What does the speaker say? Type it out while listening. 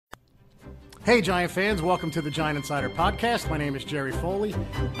Hey, Giant fans. Welcome to the Giant Insider Podcast. My name is Jerry Foley.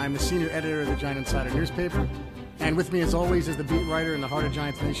 I'm the senior editor of the Giant Insider newspaper. And with me, as always, is the beat writer in the heart of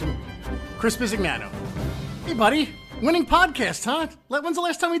Giants Nation, Chris Bisignano. Hey, buddy. Winning podcast, huh? When's the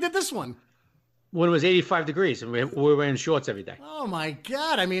last time we did this one? When it was 85 degrees and we were wearing shorts every day. Oh, my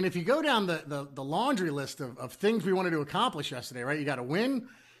God. I mean, if you go down the laundry list of things we wanted to accomplish yesterday, right? You got to win.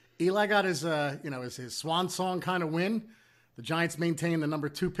 Eli got his swan song kind of win. The Giants maintain the number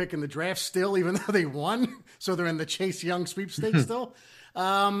 2 pick in the draft still, even though they won. So they're in the Chase Young sweepstakes still.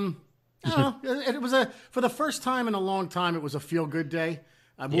 It was for the first time in a long time, it was a feel-good day.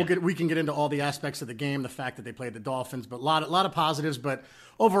 We can get into all the aspects of the game, the fact that they played the Dolphins, but a lot of positives. But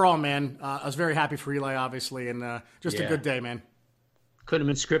overall, man, I was very happy for Eli, obviously, and just a good day, man. Couldn't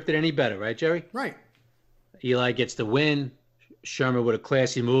have been scripted any better, right, Jerry? Right. Eli gets the win. Sherman with a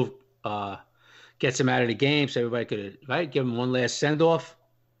classy move gets him out of the game, so everybody could give him one last send-off.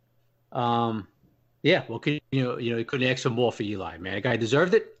 You couldn't ask for more for Eli, man. The guy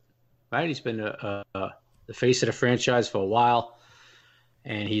deserved it, right? He's been the face of the franchise for a while,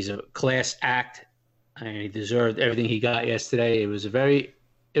 and he's a class act, and he deserved everything he got yesterday. It was a very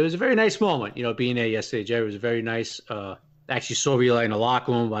nice moment, being there yesterday, Jerry. It was a very nice. Actually saw Eli in the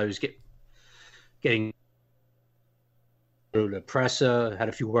locker room while he was getting through the presser, had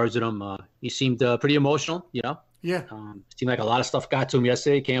a few words with him. He seemed pretty emotional, Yeah. Seemed like a lot of stuff got to him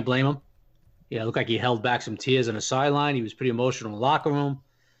yesterday. Can't blame him. It looked like he held back some tears on the sideline. He was pretty emotional in the locker room.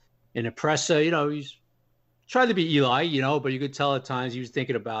 In the presser, he's tried to be Eli, but you could tell at times he was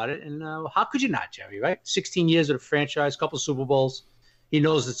thinking about it. And how could you not, Jerry, right? 16 years of the franchise, couple Super Bowls. He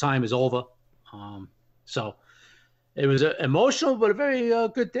knows the time is over. So it was emotional, but a very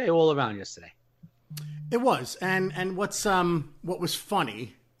good day all around yesterday. It was, and what was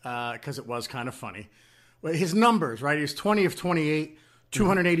funny, because it was kind of funny, his numbers, right? He was 20 of 28,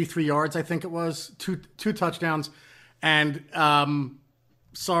 283 yards, I think it was, two touchdowns, and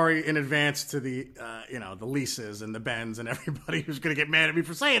sorry in advance to the the Lisa's and the Bens and everybody who's going to get mad at me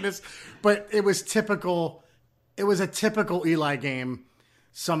for saying this, but it was typical. It was a typical Eli game.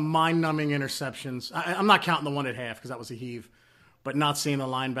 Some mind-numbing interceptions. I'm not counting the one at half because that was a heave. But not seeing the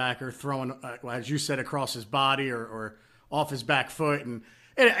linebacker throwing, as you said, across his body or off his back foot. And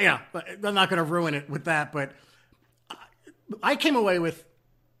I'm not going to ruin it with that. But I came away with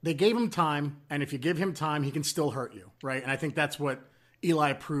they gave him time. And if you give him time, he can still hurt you, right? And I think that's what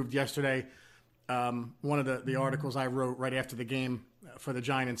Eli proved yesterday. One of the articles I wrote right after the game for the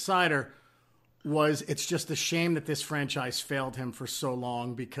Giant Insider was it's just a shame that this franchise failed him for so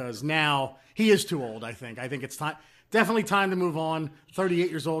long because now he is too old, I think. I think it's time. Definitely time to move on. 38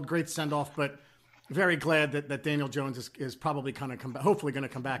 years old, great send-off, but very glad that Daniel Jones is probably going to come back, hopefully going to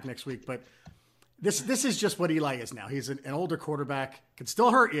come back next week. But this is just what Eli is now. He's an older quarterback, can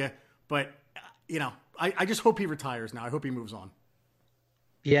still hurt you, but I just hope he retires now. I hope he moves on.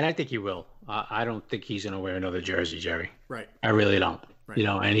 Yeah, and I think he will. I don't think he's going to wear another jersey, Jerry. Right. I really don't. Right.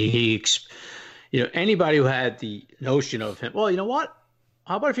 And he anybody who had the notion of him, well, you know what?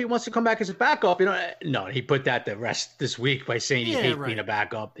 How about if he wants to come back as a backup? No, he put that to rest this week by saying he hates being a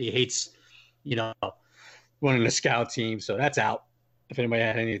backup. He hates, running the scout team. So that's out. If anybody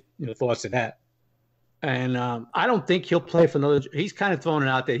had any thoughts of that. And I don't think he'll play for another. He's kind of throwing it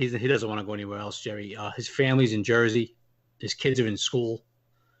out there. He doesn't want to go anywhere else, Jerry. His family's in Jersey. His kids are in school.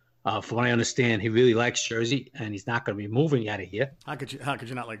 From what I understand, he really likes Jersey, and he's not going to be moving out of here. How could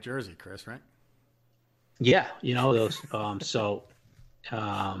you not like Jersey, Chris? Right? Yeah, those. From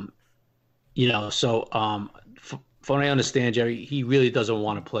what I understand, Jerry, he really doesn't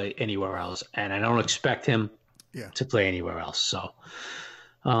want to play anywhere else, and I don't expect him to play anywhere else. So,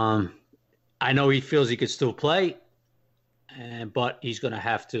 I know he feels he could still play, but he's going to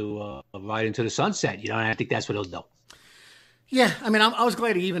have to ride into the sunset. And I think that's what he'll do. Yeah, I mean, I was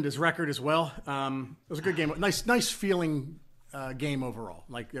glad he evened his record as well. It was a good game, nice feeling game overall.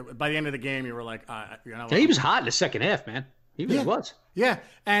 Like by the end of the game, you were like, he was hot in the second half, man. He really was. Yeah,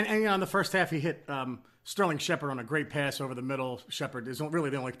 and in the first half, he hit Sterling Shepard on a great pass over the middle. Shepard is really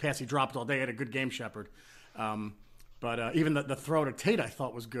the only pass he dropped all day. He had a good game, Shepard. But even the throw to Tate, I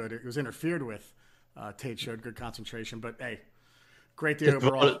thought was good. It was interfered with. Tate showed good concentration. But, hey, great day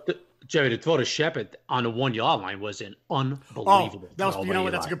overall. Jerry, the throw to Shepard on the 1 yard line was an unbelievable throw.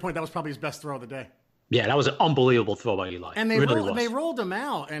 That's a good point. That was probably his best throw of the day. Yeah, that was an unbelievable throw by Eli. And they rolled him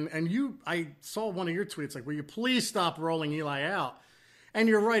out. And I saw one of your tweets like, will you please stop rolling Eli out? And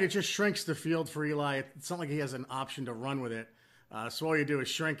you're right. It just shrinks the field for Eli. It's not like he has an option to run with it. So all you do is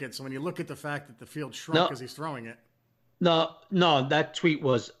shrink it. So when you look at the fact that the field shrunk as he's throwing it. No, that tweet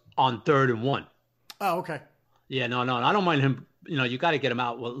was on 3rd and 1. Oh, okay. Yeah, no. I don't mind him you got to get him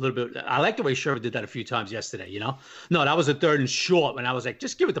out a little bit. I like the way Sherman did that a few times yesterday. No, that was a 3rd and short, and I was like,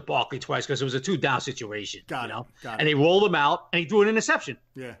 just give it to Barkley twice because it was a 2-down situation. Got it. And they rolled him out, and he threw an interception.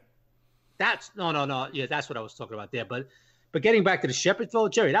 Yeah. That's no. Yeah, that's what I was talking about there. But getting back to the Shepard throw,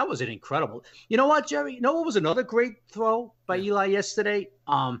 Jerry, that was an incredible. You know what, Jerry? You know what was another great throw by Eli yesterday?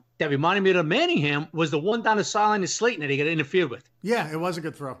 That reminded me of the Manningham was the one down the sideline to Slayton that he got interfered with. Yeah, it was a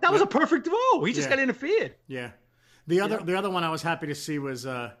good throw. That was a perfect throw. He just got interfered. Yeah. The other one I was happy to see was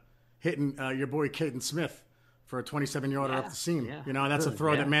hitting your boy Caden Smith for a 27-yarder up the seam. Yeah. That's a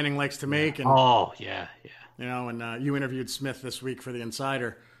throw that Manning likes to make. And, and you interviewed Smith this week for the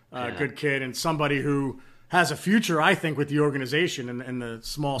Insider. Good kid and somebody who has a future, I think, with the organization and the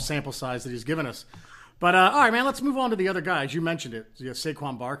small sample size that he's given us. But, all right, man, let's move on to the other guys. You mentioned it.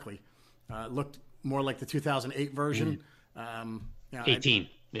 Saquon Barkley looked more like the 2008 version. 18.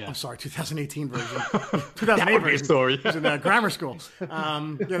 I'm sorry, 2018 version. 2008 version. Story. He was in grammar school.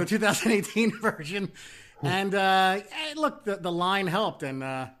 The 2018 version. And, look, the line helped,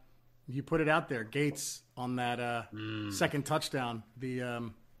 and you put it out there. Gates on that second touchdown,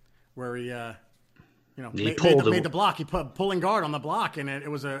 where he made the block. He put pulling guard on the block, and it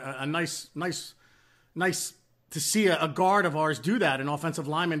was a nice to see a guard of ours do that, an offensive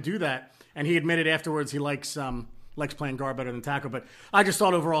lineman do that. And he admitted afterwards he likes playing guard better than tackle. But I just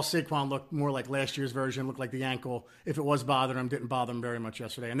thought overall Saquon looked more like last year's version, looked like the ankle. If it was bothering him, didn't bother him very much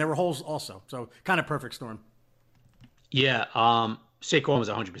yesterday. And there were holes also, so kind of perfect storm. Yeah, Saquon was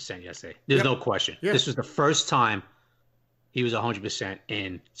 100% yesterday. There's no question. Yeah. This was the first time he was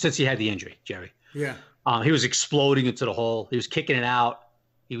 100% since he had the injury, Jerry. Yeah. He was exploding into the hole. He was kicking it out.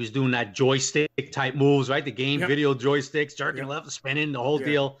 He was doing that joystick type moves, right? The game video joysticks, jerking left, spinning, the whole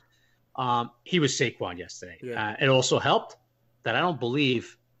deal. He was Saquon yesterday. Yeah. It also helped that I don't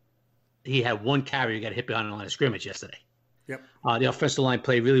believe he had one carry who got hit behind the line of scrimmage yesterday. Yep. The offensive line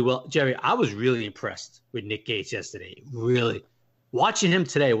played really well. Jerry, I was really impressed with Nick Gates yesterday. Really. Watching him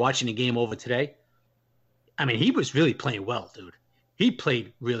today, watching the game over today, I mean, he was really playing well, dude. He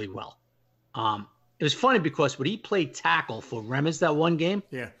played really well. It was funny because when he played tackle for Remmers that one game,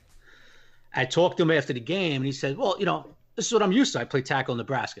 I talked to him after the game, and he said, well, this is what I'm used to. I play tackle in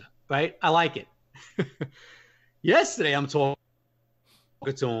Nebraska, right? I like it. Yesterday, I'm talking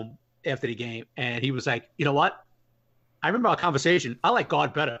to him after the game, and he was like, you know what? I remember our conversation. I like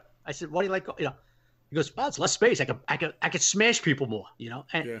guard better. I said, why do you like, He goes, well, it's less space. I could smash people more,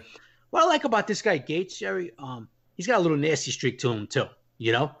 And what I like about this guy, Gates, Jerry, he's got a little nasty streak to him, too,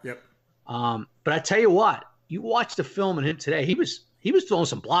 Yep. But I tell you what, you watch the film on him today. He was throwing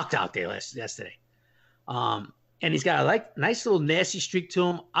some blocks out there yesterday, and he's got a nice little nasty streak to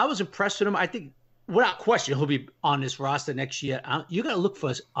him. I was impressed with him. I think without question he'll be on this roster next year. You got to look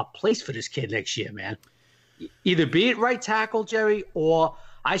for a place for this kid next year, man. Either be it right tackle, Jerry, or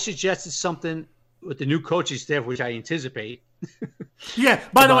I suggested something with the new coaching staff, which I anticipate. Yeah.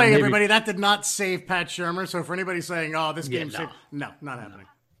 By the way, everybody, that did not save Pat Shurmur. So for anybody saying, "Oh, this game saved," no, not happening.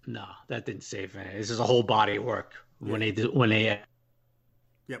 No, that didn't save anything. This is a whole body of work when they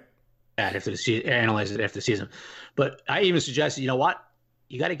after the season, analyze it after the season. But I even suggested, you know what,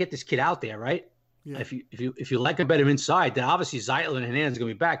 you got to get this kid out there, right? Yeah. If you like him better inside, then obviously Zeitler and Hernandez are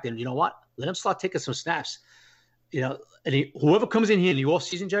going to be back. Then you know what, let him start taking some snaps. And whoever comes in here in the off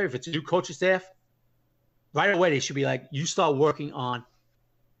season, Jerry, if it's a new coaching staff, right away they should be like, you start working on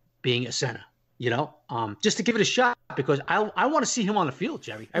being a center. Just to give it a shot because I want to see him on the field,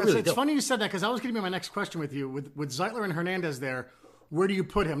 Jerry. It's funny you said that because I was going to be my next question with you. With Zeitler and Hernandez there, where do you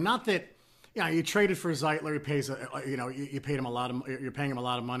put him? Not that you traded for Zeitler. He pays you paid him you're paying him a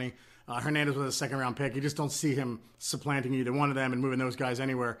lot of money. Hernandez was a second round pick. You just don't see him supplanting either one of them and moving those guys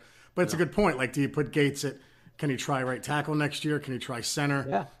anywhere. But it's a good point. Like, do you put Gates at? Can he try right tackle next year? Can he try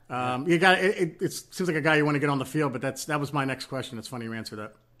center? Yeah. You got it seems like a guy you want to get on the field. But that was my next question. It's funny you answered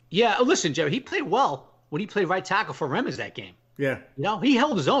that. Yeah, listen, Jerry, he played well when he played right tackle for Remmers that game. Yeah. He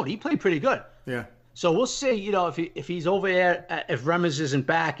held his own. He played pretty good. Yeah. So we'll see, if he's over there, if Remmers isn't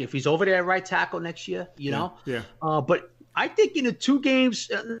back, if he's over there at right tackle next year, know. Yeah. But I think in the 2 games,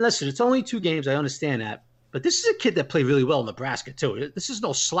 listen, it's only 2 games. I understand that. But this is a kid that played really well in Nebraska, too. This is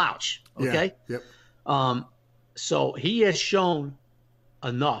no slouch, okay? Yeah. Yep. So he has shown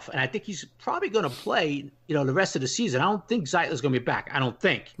enough, and I think he's probably going to play, the rest of the season. I don't think Zeitler's going to be back. I don't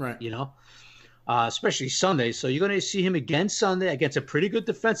think, right? Especially Sunday. So you're going to see him again Sunday against a pretty good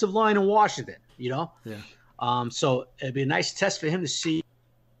defensive line in Washington. Yeah. So it'd be a nice test for him to see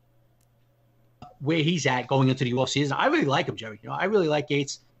where he's at going into the offseason. I really like him, Jerry. I really like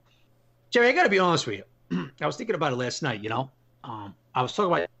Gates. Jerry, I got to be honest with you. I was thinking about it last night. I was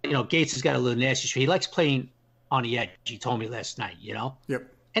talking about Gates has got a little nasty streak. He likes playing on the edge. He told me last night, Yep.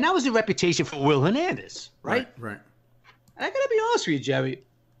 And that was the reputation for Will Hernandez, right? Right. And I got to be honest with you, Jerry.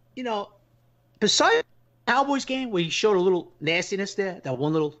 Besides the Cowboys game where he showed a little nastiness there, that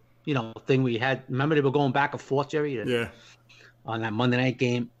one little, thing we had. Remember they were going back and forth, Jerry? Yeah. On that Monday night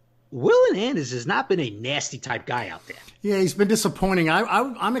game. Will Hernandez has not been a nasty type guy out there. Yeah, he's been disappointing.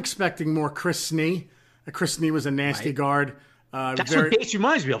 I'm expecting more Chris Snee. Chris Snee was a nasty guard. That's what Gates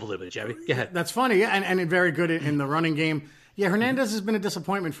reminds me of a little bit, Jerry. Go ahead. That's funny, yeah, and very good in the running game. Yeah, Hernandez has been a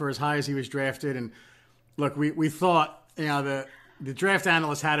disappointment for as high as he was drafted. And look, we thought, the draft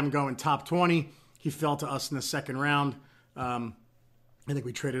analysts had him going top 20. He fell to us in the second round. I think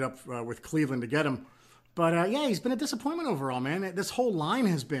we traded up with Cleveland to get him. But, he's been a disappointment overall, man. This whole line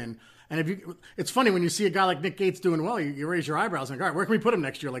has been. And it's funny when you see a guy like Nick Gates doing well, you raise your eyebrows and go, all right, where can we put him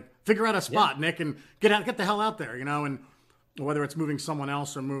next year? Like, figure out a spot, Nick, and get the hell out there, and whether it's moving someone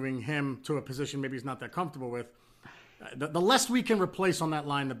else or moving him to a position maybe he's not that comfortable with. The less we can replace on that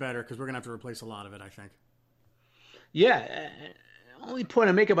line, the better, because we're going to have to replace a lot of it, I think. Yeah. Only point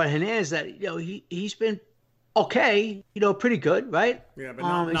I make about Hernandez is that, he's been okay, pretty good, right? Yeah, but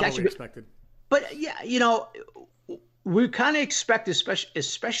not what we expected. But, we kind of expect,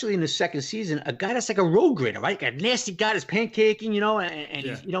 especially in the second season, a guy that's like a road grader, right? Like a nasty guy that's pancaking,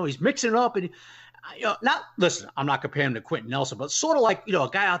 and he's mixing it up. And, listen, I'm not comparing him to Quentin Nelson, but sort of like, a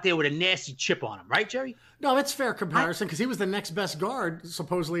guy out there with a nasty chip on him, right, Jerry? No, that's fair comparison because he was the next best guard,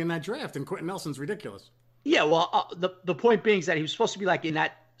 supposedly, in that draft, and Quentin Nelson's ridiculous. Yeah, well, the point being is that he was supposed to be like in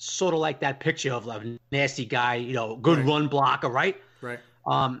that sort of like that picture of like a nasty guy, good run blocker, right? Right.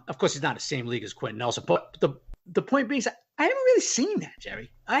 Of course, he's not the same league as Quentin Nelson, but the point being is that I haven't really seen that,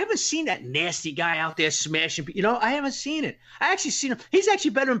 Jerry. I haven't seen that nasty guy out there smashing. I haven't seen it. I actually seen him. He's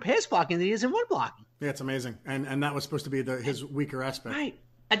actually better in pass blocking than he is in run blocking. Yeah, it's amazing, and that was supposed to be his weaker aspect. Right.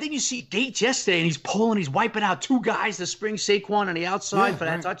 And then you see Gates yesterday, and he's wiping out two guys to spring Saquon on the outside for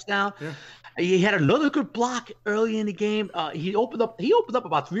that touchdown. Yeah. He had another good block early in the game. He opened up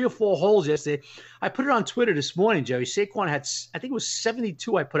about 3 or 4 holes yesterday. I put it on Twitter this morning, Jerry. Saquon had, I think it was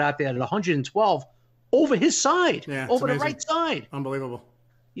 72 I put out there at 112 over his side, over the right side. Unbelievable.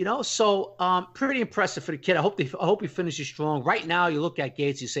 So pretty impressive for the kid. I hope he finishes strong. Right now, you look at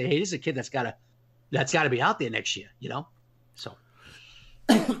Gates, you say, hey, this is a kid that's got to be out there next year, So.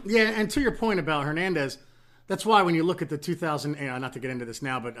 Yeah, and to your point about Hernandez, that's why when you look at the 2000, not to get into this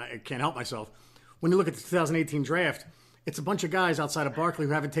now, but I can't help myself. When you look at the 2018 draft, it's a bunch of guys outside of Barkley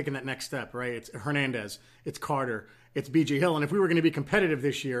who haven't taken that next step, right? It's Hernandez, it's Carter, it's B.J. Hill. And if we were going to be competitive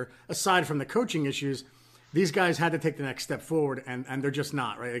this year, aside from the coaching issues, these guys had to take the next step forward, and they're just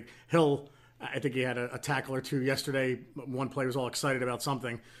not, right? Like Hill, I think he had a tackle or two yesterday. One play was all excited about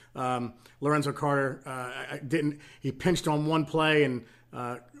something. Lorenzo Carter he pinched on one play, and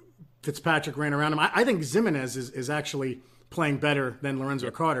Fitzpatrick ran around him. I think Zimenez is actually playing better than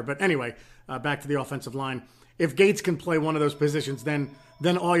Lorenzo Carter. But anyway, back to the offensive line. If Gates can play one of those positions,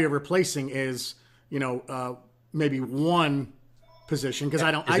 then all you're replacing is, maybe one position.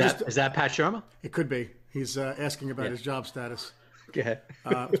 Because is that Pat Shermer? It could be. He's asking about his job status. Go ahead.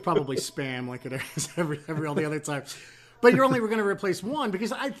 It's probably spam like it is every all the other time. But you're only going to replace one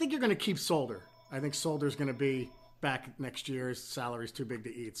because I think you're going to keep Solder. I think Solder's going to be back next year. His salary's too big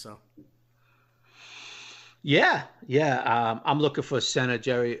to eat. So. Yeah. I'm looking for a center,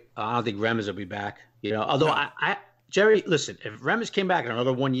 Jerry. I don't think Remmers will be back. Although no. Jerry, listen, if Remmers came back on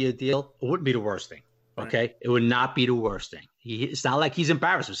another 1-year deal, it wouldn't be the worst thing. Okay, right. It would not be the worst thing. It's not like he's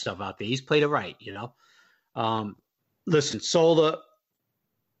embarrassed himself out there. He's played it right. Listen, Solder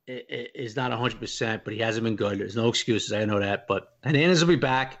is not 100%, but he hasn't been good. There's no excuses. I know that. But Hernandez will be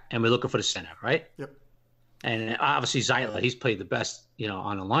back, and we're looking for the center, right? Yep. And obviously Zeitler, he's played the best,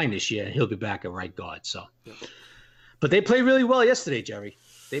 on the line this year, and he'll be back at right guard. So, yep. But they played really well yesterday, Jerry.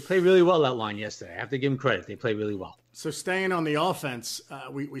 They played really well that line yesterday. I have to give them credit. They played really well. So staying on the offense,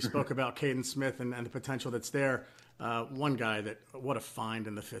 we spoke about Caden Smith and the potential that's there. One guy what a find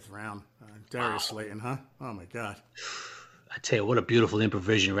in the 5th round, Darius Slayton, huh? Oh my God! I tell you, what a beautiful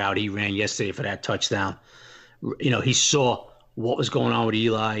improvisation route he ran yesterday for that touchdown. He saw what was going on with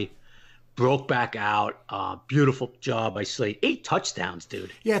Eli, broke back out. Beautiful job by Slade. 8 touchdowns,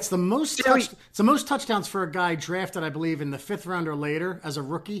 dude. Yeah, it's the most. It's the most touchdowns for a guy drafted, I believe, in the 5th round or later as a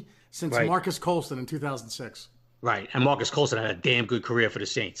rookie since Marcus Colston in 2006. Right, and Marcus Colston had a damn good career for the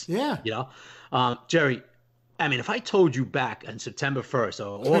Saints. Yeah. Jerry, I mean, if I told you back on September 1st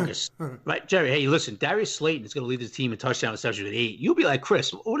or August, right, Jerry, hey, listen, Darius Slayton is going to lead the team in touchdown receptions with 8. You'll be like, Chris,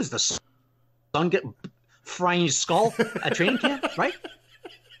 what is the sun get frying your skull at training camp, right?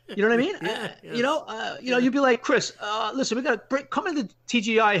 You know what I mean? Yeah. You'd be like, Chris, listen, we got to come into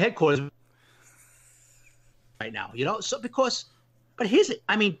TGI headquarters. right now, you know. So but here's it.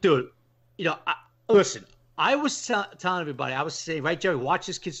 I mean, dude, you know, listen. I was telling everybody, I was saying, right, Jerry, watch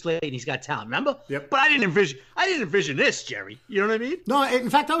this kid Slade, and he's got talent. Remember? Yep. But I didn't envision this, Jerry. You know what I mean? No,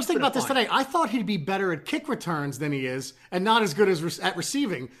 in fact, I was thinking about this today. I thought he'd be better at kick returns than he is, and not as good as at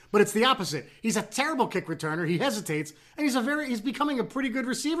receiving. But it's the opposite. He's a terrible kick returner. He hesitates, and he's becoming a pretty good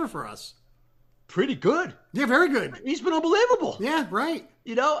receiver for us. Pretty good. Yeah, very good. He's been unbelievable. Yeah, right.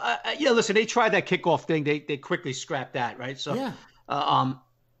 You know, listen, they tried that kickoff thing. They quickly scrapped that, right? So, yeah.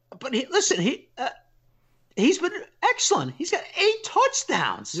 But he's been excellent. He's got 8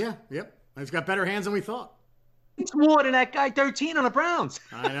 touchdowns. Yeah, yep. He's got better hands than we thought. It's more than that guy 13 on the Browns.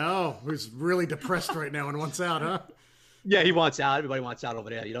 I know. Who's really depressed right now and wants out, huh? Yeah, he wants out. Everybody wants out over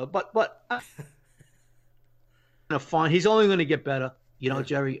there, you know. But fun. He's only going to get better, you know,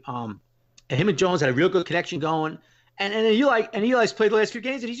 Jerry. And him and Jones had a real good connection going. And Eli's played the last few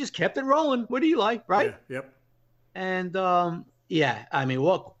games, and he just kept it rolling with Eli, right? Yeah, yep. And I mean,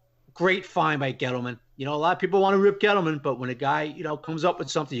 what great find by Gettleman. You know, a lot of people want to rip Gettleman, but when a guy, you know, comes up with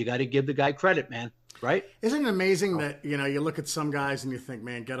something, you got to give the guy credit, man. Right? Isn't it amazing that, you know, you look at some guys and you think,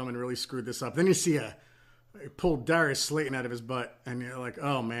 man, Gettleman really screwed this up. Then you see pulled Darius Slayton out of his butt, and you're like,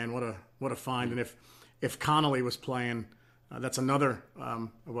 oh man, what a find. And if Connolly was playing, that's another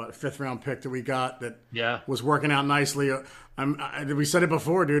 5th round pick that we got that was working out nicely. We said it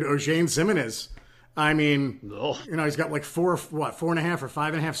before, dude. O'Shane Simmons. I mean, you know, he's got like 4.5 or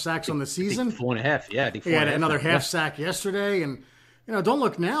 5.5 sacks on the season. 4.5, yeah. I think he had another half sack yesterday, and you know, don't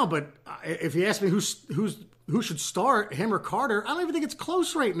look now, but if you ask me who should start, him or Carter, I don't even think it's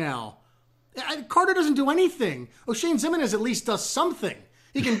close right now. Carter doesn't do anything. O'Shane Ximines at least does something.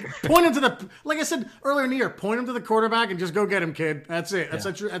 He can point him to like I said earlier in the year, point him to the quarterback and just go get him, kid. That's it.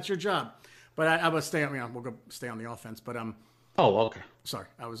 That's your job. But I will stay on. We'll go stay on the offense. But Oh, okay. Sorry,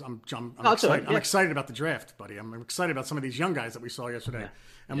 I'm excited. Right. I'm excited about the draft, buddy. I'm excited about some of these young guys that we saw yesterday,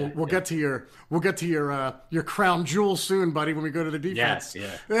 and we'll get to your crown jewel soon, buddy. When we go to the defense,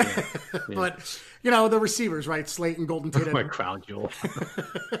 yeah. But you know the receivers, right? Slayton, Golden Tate, my crown jewel.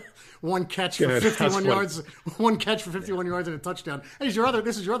 One catch for 51 yards. One catch for 51 yards and a touchdown. And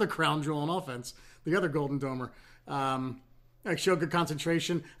this is your other crown jewel on offense. The other Golden Domer. Showed good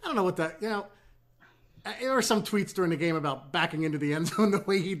concentration. I don't know what that. You know. There were some tweets during the game about backing into the end zone the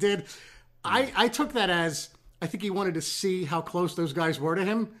way he did. I took that as I think he wanted to see how close those guys were to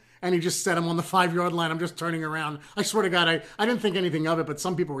him, and he just set him on the 5-yard line. I'm just turning around. I swear to God, I didn't think anything of it, but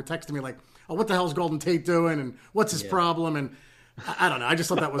some people were texting me like, oh, what the hell's Golden Tate doing, and what's his problem? And I don't know. I just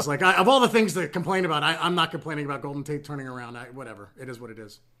thought that was like, of all the things to complain about, I'm not complaining about Golden Tate turning around. Whatever. It is what it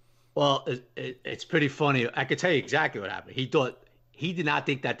is. Well, it's pretty funny. I could tell you exactly what happened. He did not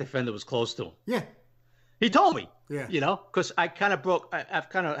think that defender was close to him. Yeah. He told me, yeah, you know, because I kind of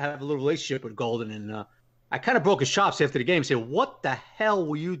have a little relationship with Golden, and I kind of broke his chops after the game. Said, "What the hell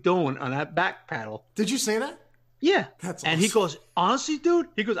were you doing on that back paddle?" Did you say that? Yeah, that's and awesome. He goes, "Honestly, dude,"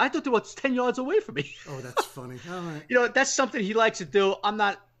 he goes, "I thought they were 10 yards away from me." Oh, that's funny. All right. You know, that's something he likes to do. I'm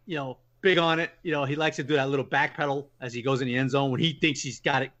not, you know, big on it. You know, he likes to do that little back pedal as he goes in the end zone when he thinks he's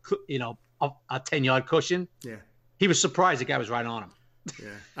got it, you know, a 10-yard cushion. Yeah, he was surprised the guy was right on him. Yeah,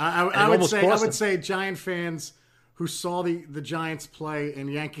 I would say Giant fans who saw the Giants play in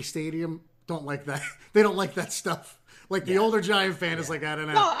Yankee Stadium don't like that. They don't like that stuff. Like the older Giant fan is like, I don't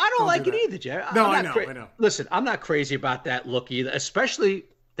know. No, I don't like it either, Jerry. No, I know. Listen, I'm not crazy about that look either, especially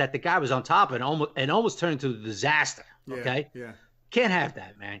that the guy was on top and almost turned into a disaster. Okay? Yeah. Can't have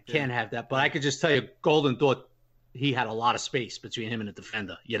that, man. Can't have that. But I could just tell you, Golden thought he had a lot of space between him and the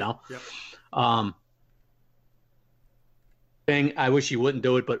defender, you know? Yep. I wish he wouldn't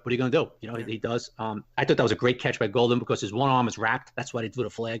do it, but what are you going to do? You know, he does. I thought that was a great catch by Golden because his one arm is wrapped. That's why they threw the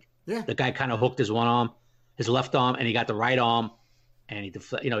flag. Yeah. The guy kind of hooked his one arm, his left arm, and he got the right arm, and he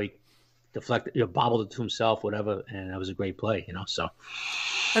deflected, bobbled it to himself, whatever, and that was a great play, you know. So.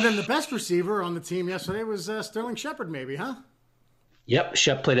 And then the best receiver on the team yesterday was Sterling Shepard, maybe, huh? Yep,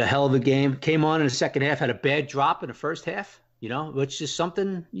 Shep played a hell of a game. Came on in the second half, had a bad drop in the first half. You know, which is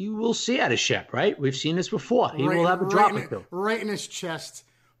something you will see out of Shep, right? We've seen this before. He will have a drop or two. Right in his chest.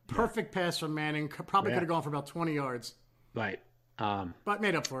 Perfect pass from Manning. Probably could have gone for about 20 yards. Right. But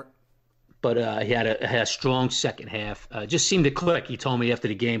made up for it. But he had a strong second half. Just seemed to click, he told me after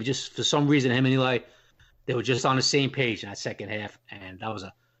the game. Just for some reason, him and Eli, they were just on the same page in that second half. And that was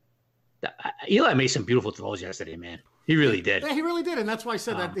Eli made some beautiful throws yesterday, man. He really did. Yeah, he really did. And that's why I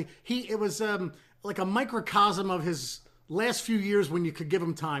said that. It was like a microcosm of his last few years when you could give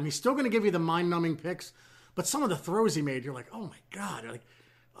him time. He's still going to give you the mind-numbing picks, but some of the throws he made, you're like, oh my God. You're like,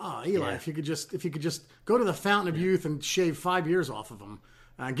 oh, Eli, if you could just go to the fountain of youth and shave 5 years off of him.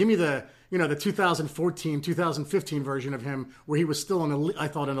 Give me the 2014, 2015 version of him where he was still an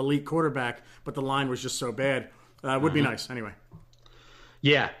elite quarterback, but the line was just so bad. Would be nice anyway.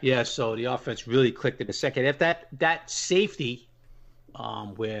 Yeah. So the offense really clicked in the second. If that safety,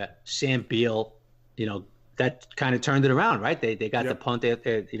 where Sam Beal, that kind of turned it around, right? They got the punt.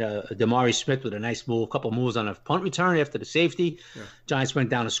 Damari Smith with a nice move, a couple moves on a punt return after the safety. Yeah. Giants went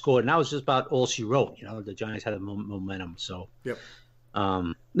down and scored, and that was just about all she wrote. The Giants had the momentum. So,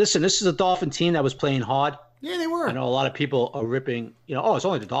 listen, this is a Dolphin team that was playing hard. Yeah, they were. I know a lot of people are ripping. It's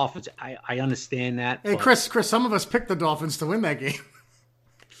only the Dolphins. I understand that. Hey, Chris, some of us picked the Dolphins to win that game.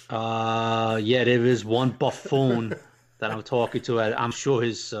 Yeah, there is one buffoon that I'm talking to. I'm sure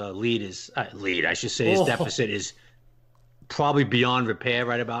his his deficit is probably beyond repair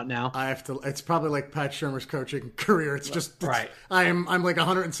right about now. It's probably like Pat Shurmur's coaching career. It's just right. I'm like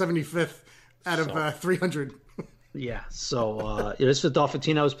 175th out of 300. Yeah. So this is the Dolphin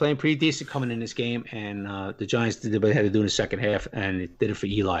team that was playing pretty decent coming in this game, and the Giants did what they had to do in the second half, and it did it for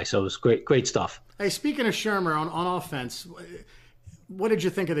Eli. So it was great stuff. Hey, speaking of Shurmur on offense, what did you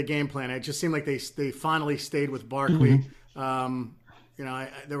think of the game plan? It just seemed like they finally stayed with Barkley.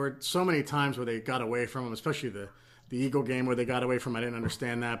 There were so many times where they got away from him, especially the Eagle game where they got away from him. I didn't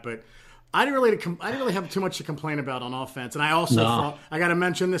understand that, but I didn't really have too much to complain about on offense. And I also thought, I got to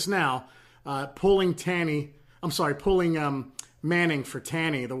mention this now, pulling Manning for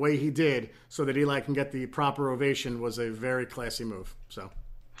Tanny the way he did so that Eli can get the proper ovation was a very classy move. So,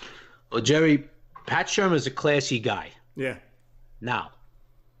 well, Jerry, Pat Shurmur is a classy guy. Yeah. Now,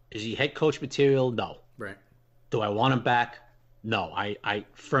 is he head coach material? No. Right. Do I want him back? No. I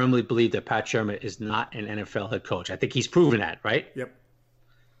firmly believe that Pat Shurmur is not an NFL head coach. I think he's proven that, right? Yep.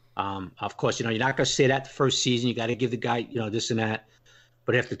 Of course, you're not going to say that the first season. You got to give the guy, this and that.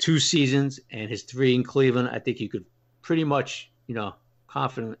 But after 2 seasons and his 3 in Cleveland, I think you could pretty much,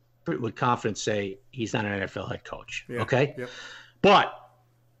 with confidence say he's not an NFL head coach. Yeah. Okay? Yep. But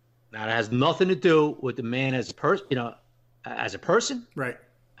now that has nothing to do with the man as a person. Right.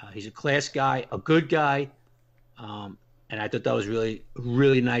 He's a class guy, a good guy. And I thought that was really,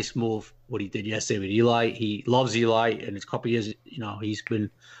 really nice move, what he did yesterday with Eli. He loves Eli, and it's a couple of years, he's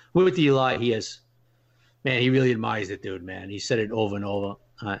been with Eli. He really admires the dude, man. He said it over and over,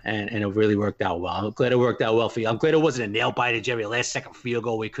 and it really worked out well. I'm glad it worked out well for you. I'm glad it wasn't a nail-biter, Jerry, a last-second field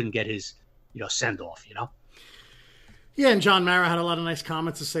goal where he couldn't get his, send-off, Yeah, and John Mara had a lot of nice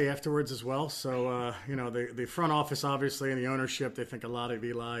comments to say afterwards as well. So, the front office, obviously, and the ownership, they think a lot of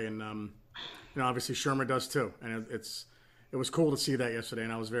Eli, and, obviously Shurmur does too. And it was cool to see that yesterday,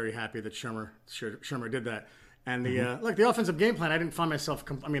 and I was very happy that Shurmur did that. And the offensive game plan, I didn't find myself.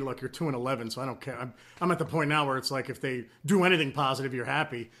 You're 2-11, so I don't care. I'm at the point now where it's like if they do anything positive, you're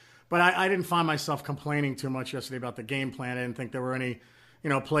happy. But I didn't find myself complaining too much yesterday about the game plan. I didn't think there were any,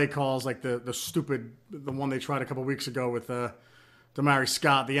 play calls like the one they tried a couple weeks ago with Damari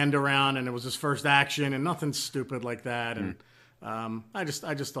Scott, the end around, and it was his first action, and nothing stupid like that. And I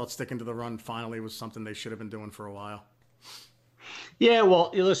just thought sticking to the run finally was something they should have been doing for a while. Yeah,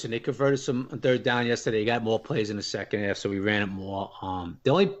 well, listen, they converted some third down yesterday. They got more plays in the second half, so we ran it more.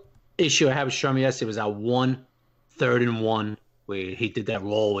 The only issue I had with Shurmur yesterday was our 3rd and 1 where he did that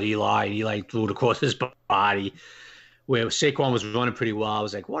roll with Eli. Eli threw it across his body where Saquon was running pretty well. I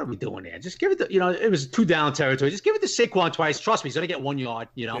was like, what are we doing there? Just give it it was 2 down territory. Just give it to Saquon twice. Trust me, he's going to get 1 yard,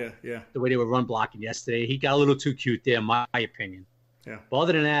 Yeah. The way they were run blocking yesterday. He got a little too cute there, in my opinion. Yeah. But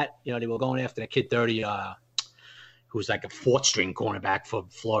other than that, they were going after that kid 30, who's like a 4th string cornerback for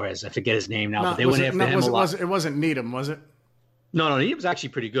Flores. I forget his name now, but they went after him a lot. It wasn't Needham, was it? No, he was actually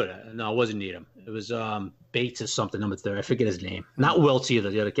pretty good. No, it wasn't Needham. It was Bates or something, number 3. I forget his name. Not Welts either,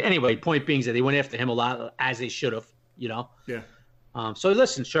 the other kid. Anyway, point being is that they went after him a lot, as they should have, Yeah. So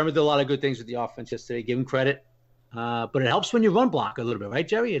listen, Shurmur did a lot of good things with the offense yesterday. Give him credit. But it helps when you run block a little bit, right,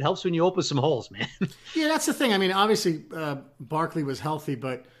 Jerry? It helps when you open some holes, man. Yeah, that's the thing. Obviously, Barkley was healthy,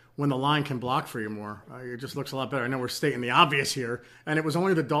 but when the line can block for you more, it just looks a lot better. I know we're stating the obvious here, and it was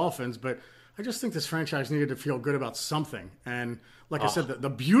only the Dolphins, but I just think this franchise needed to feel good about something. And like I said, the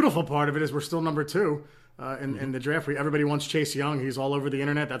beautiful part of it is we're still number 2 in the draft. Everybody wants Chase Young. He's all over the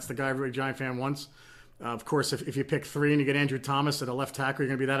internet. That's the guy every Giant fan wants. Of course, if you pick 3 and you get Andrew Thomas at a left tackle, you're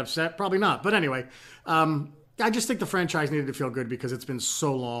going to be that upset? Probably not. But anyway, I just think the franchise needed to feel good because it's been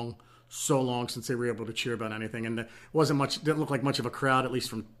so long since they were able to cheer about anything, and didn't look like much of a crowd, at least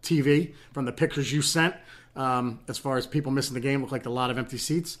from TV, from the pictures you sent. As far as people missing the game, looked like a lot of empty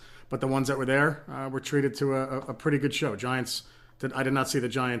seats, but the ones that were there were treated to a pretty good show. I did not see the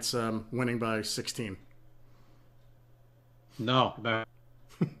Giants winning by 16. No,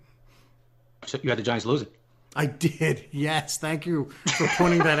 you had the Giants losing. I did. Yes. Thank you for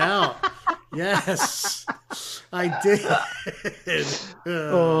pointing that out. Yes, I did.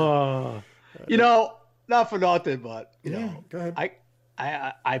 Oh, not for nothing, but Go ahead.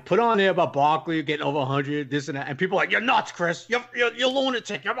 I put on there about Barkley getting over 100, this and that, and people are like, "You're nuts, Chris. You're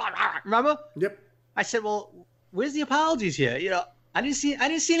lunatic." Remember? Yep. I said, "Well, where's the apologies here?" I didn't see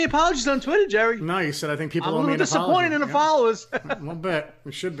any apologies on Twitter, Jerry. No, you said I think people I'm a owe me little an apology. disappointed in the followers. A little bit.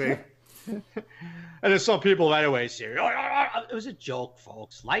 It should be. And there's some people right away saying, "It was a joke,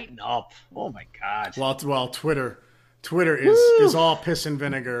 folks. Lighten up." Oh my God. Well, Twitter is all piss and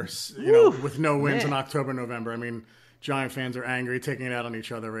vinegar, with no wins in October, November. I mean, Giant fans are angry, taking it out on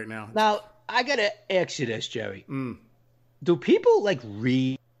each other right now. Now, I got to ask you this, Jerry. Do people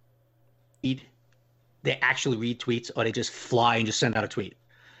read? They actually read tweets, or they just fly and just send out a tweet?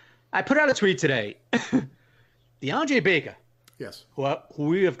 I put out a tweet today. DeAndre Baker. Yes. Who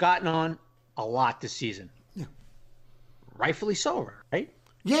we have gotten on a lot this season. Yeah. Rightfully so, right?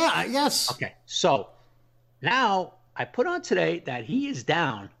 Yeah, yes. Okay. So now I put on today that he is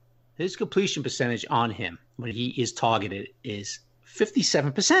down. His completion percentage on him when he is targeted is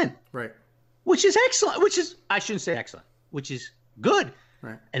 57%. Right. Which is excellent. I shouldn't say excellent, which is good.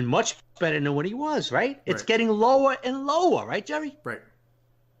 Right. And much better than what he was, right? It's Right. getting lower and lower, right, Jerry? Right.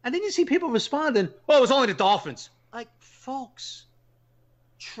 And then you see people responding, "Oh, it was only the Dolphins." Like, folks,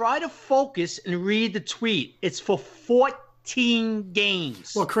 try to focus and read the tweet. It's for 14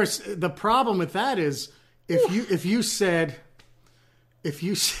 games. Well, Chris, the problem with that is if you said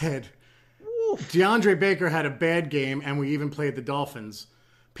DeAndre Baker had a bad game and we even played the Dolphins,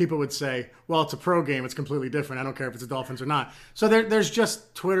 people would say, well, it's a pro game. It's completely different. I don't care if it's the Dolphins or not. So there's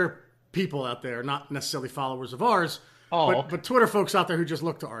just Twitter people out there, not necessarily followers of ours, but Twitter folks out there who just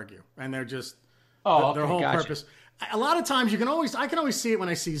look to argue. And they're just their whole purpose. A lot of times I can always see it when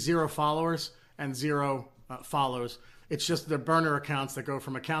I see 0 followers and 0 follows. It's just the burner accounts that go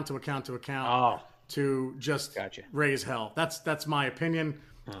from account to account to account to just raise hell. That's my opinion.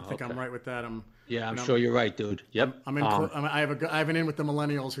 I think I'm right with that. I'm sure you're right, dude. Yep. I have an in with the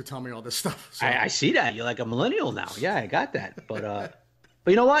millennials who tell me all this stuff. So. I see that. You're like a millennial now. Yeah, I got that. But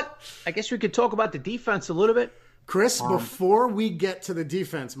you know what? I guess we could talk about the defense a little bit. Chris, before we get to the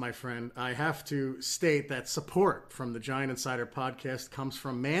defense, my friend, I have to state that support from the Giant Insider podcast comes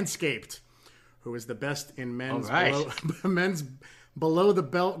from Manscaped, who is the best in men's below the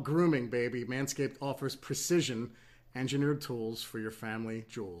belt grooming, baby. Manscaped offers precision engineered tools for your family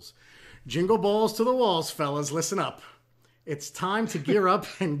jewels. Jingle balls to the walls, fellas. Listen up. It's time to gear up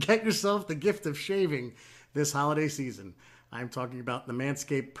and get yourself the gift of shaving this holiday season. I'm talking about the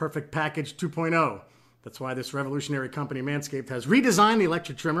Manscaped Perfect Package 2.0. That's why this revolutionary company, Manscaped, has redesigned the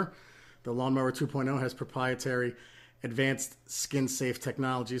electric trimmer. The Lawnmower 2.0 has proprietary advanced skin-safe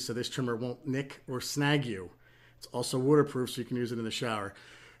technology, so this trimmer won't nick or snag you. It's also waterproof, so you can use it in the shower.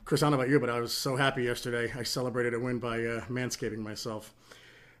 Chris, I don't know about you, but I was so happy yesterday. I celebrated a win by manscaping myself.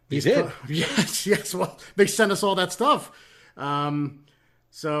 You did? Yes. Well, they sent us all that stuff.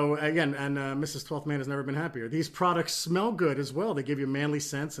 So, again, and Mrs. 12th Man has never been happier. These products smell good as well. They give you manly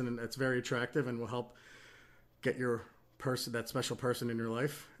scents, and it's very attractive and will help get your person, that special person in your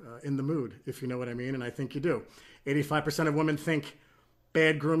life, in the mood, if you know what I mean, and I think you do. 85% of women think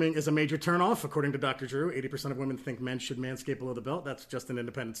bad grooming is a major turnoff, according to Dr. Drew. 80% of women think men should manscape below the belt. That's just an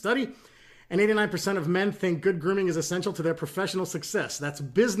independent study. And 89% of men think good grooming is essential to their professional success. That's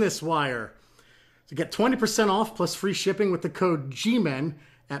Business Wire. So get 20% off plus free shipping with the code GMEN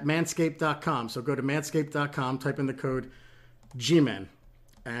at manscaped.com. So go to manscaped.com, type in the code GMEN.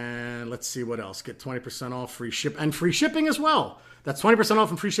 And let's see what else. Get 20% off, free shipping as well. That's 20% off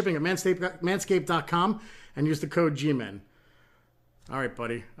and free shipping at manscaped.com and use the code GMEN. All right,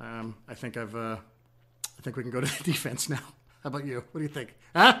 buddy. I think we can go to the defense now. How about you? What do you think?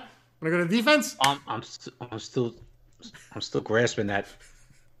 Huh? Want to go to the defense? I'm still grasping that.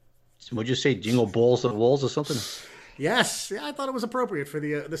 Would you say jingle balls to the walls or something? Yes. Yeah, I thought it was appropriate for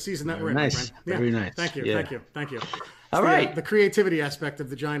the season that we're in. Nice. Yeah. Very nice. Thank you. Yeah. Thank you. All right. The creativity aspect of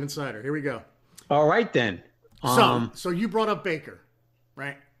the Giant Insider. Here we go. All right, then. So you brought up Baker,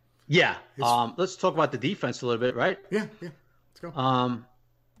 right? Yeah. Let's talk about the defense a little bit, right? Yeah. Let's go.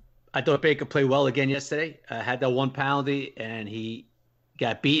 I thought Baker played well again yesterday. Had that one penalty, and he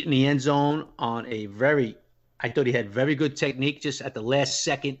got beat in the end zone on I thought he had very good technique just at the last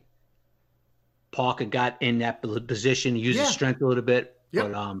second. Parker got in that position, used his strength a little bit.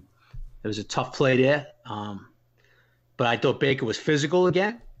 Yep. But it was a tough play there. But I thought Baker was physical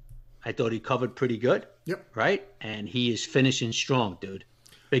again. I thought he covered pretty good. Yep. Right? And he is finishing strong, dude.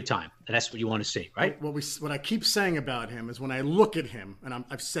 big time. And that's what you want to see, right? What I keep saying about him is when I look at him, and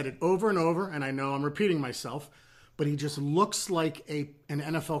I've said it over and over, and I know I'm repeating myself, but he just looks like an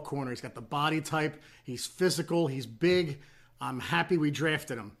NFL corner. He's got the body type. He's physical. He's big. I'm happy we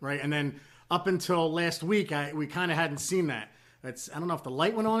drafted him, right? And then up until last week, we kind of hadn't seen that. I don't know if the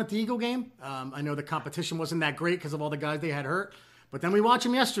light went on at the Eagle game. I know the competition wasn't that great because of all the guys they had hurt. But then we watched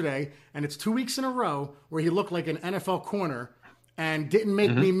him yesterday, and it's 2 weeks in a row where he looked like an NFL corner and didn't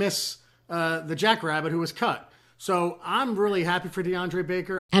make me miss the Jackrabbit who was cut. So I'm really happy for DeAndre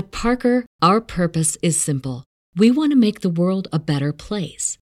Baker. At Parker, our purpose is simple. We want to make the world a better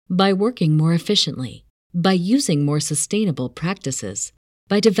place by working more efficiently, by using more sustainable practices,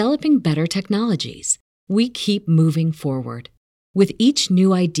 by developing better technologies. We keep moving forward. With each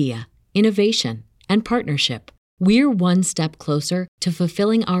new idea, innovation, and partnership, we're one step closer to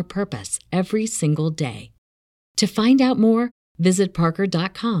fulfilling our purpose every single day. To find out more, visit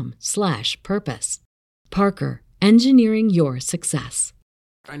parker.com/purpose. Parker, engineering your success.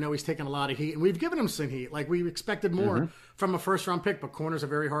 I know he's taken a lot of heat, and we've given him some heat. Like, we expected more from a first-round pick, but corner's a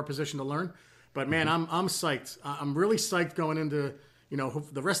very hard position to learn. But, man, I'm psyched. I'm really psyched going into,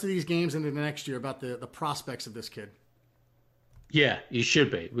 the rest of these games into the next year about the prospects of this kid. Yeah, you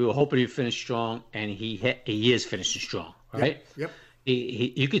should be. We were hoping he'd finish strong, and he is finishing strong, right? Yep.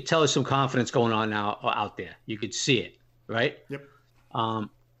 You could tell there's some confidence going on now out there. You could see it, right? Yep.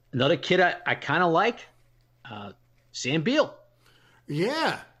 Another kid I kind of like, Sam Beal.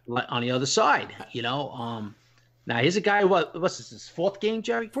 Yeah. On the other side, Now, here's a guy, what's this, his fourth game,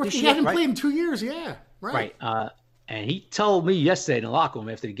 Jerry? Fourth game, he hasn't played in 2 years, yeah. Right. And he told me yesterday in the locker room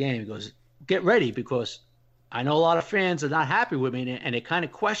after the game, he goes, get ready because I know a lot of fans are not happy with me and they're kind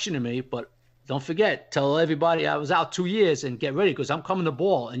of questioning me, but don't forget, tell everybody I was out 2 years and get ready because I'm coming to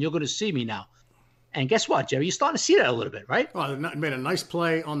ball and you're going to see me now. And guess what, Jerry? You're starting to see that a little bit, right? Well, he made a nice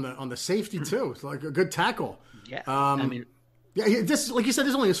play on the safety too. It's like a good tackle. Yeah. This, like you said,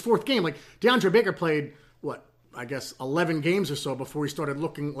 this is only his fourth game. Like, DeAndre Baker played, 11 games or so before he started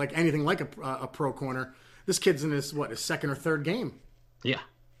looking like anything like a pro corner. This kid's in his second or third game. Yeah.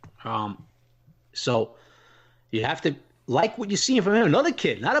 So you have to like what you're seeing from him. Another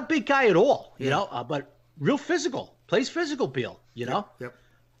kid, not a big guy at all, but real physical. Plays physical, Bill, Yep.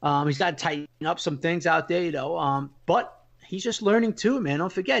 He's got to tighten up some things out there, but he's just learning too, man.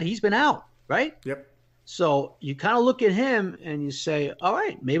 Don't forget, he's been out, right? Yep. So you kind of look at him and you say, all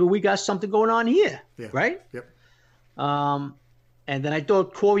right, maybe we got something going on here, right? Yep. And then I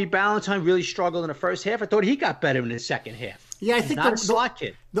thought Corey Ballantyne really struggled in the first half. I thought he got better in the second half. Yeah, I think not a slot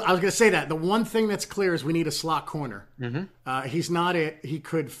kid. I was going to say that. The one thing that's clear is we need a slot corner. He's not it. He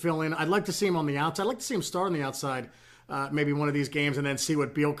could fill in. I'd like to see him on the outside. I'd like to see him start on the outside maybe one of these games and then see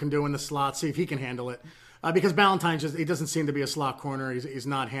what Beal can do in the slot, see if he can handle it. Because Ballantyne he doesn't seem to be a slot corner. He's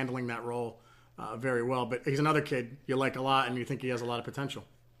not handling that role very well. But he's another kid you like a lot and you think he has a lot of potential.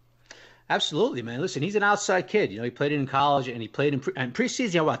 Absolutely, man. Listen, he's an outside kid. He played in college and he played in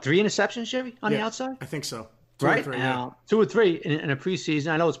preseason. 3 interceptions, Chevy, on the outside? I think so. 2 or 3, yeah. 2 or 3 in a preseason.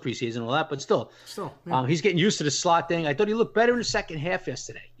 I know it's preseason and all that, but still. Yeah. He's getting used to the slot thing. I thought he looked better in the second half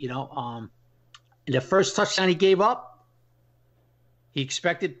yesterday. In the first touchdown he gave up, he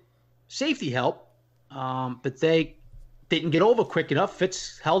expected safety help, but they didn't get over quick enough.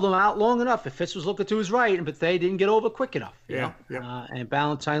 Fitz held him out long enough. If Fitz was looking to his right, but they didn't get over quick enough. And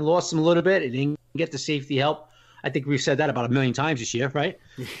Ballantyne lost him a little bit. He didn't get the safety help. I think we've said that about 1 million times this year, right?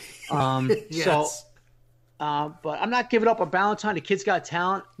 Yes. So, but I'm not giving up on Ballantyne. The kid's got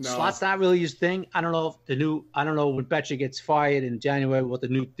talent. No. Slot's not really his thing. I don't know when Betcher gets fired in January what the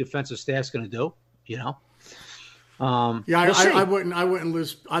new defensive staff's going to do. I wouldn't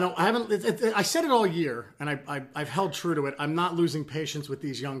lose. I said it all year, and I've held true to it. I'm not losing patience with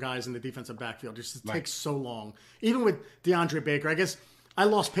these young guys in the defensive backfield. It just takes so long. Even with DeAndre Baker, I guess I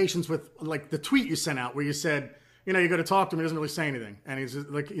lost patience with like the tweet you sent out where you said, you go to talk to him, he doesn't really say anything, and he's just,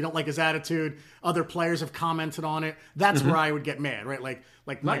 like, you don't like his attitude. Other players have commented on it. That's where I would get mad, right? Like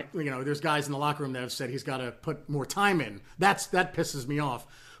there's guys in the locker room that have said he's got to put more time in. That pisses me off.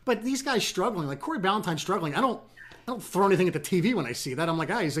 But these guys struggling, like Corey Ballantyne struggling, I don't throw anything at the TV when I see that. I'm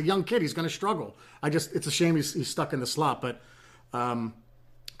like, he's a young kid. He's going to struggle. It's a shame he's stuck in the slot. But,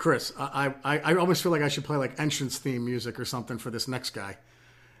 Chris, I almost feel like I should play like entrance theme music or something for this next guy.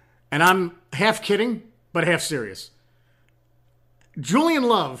 And I'm half kidding, but half serious. Julian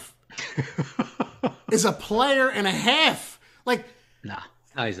Love is a player and a half. Like, no,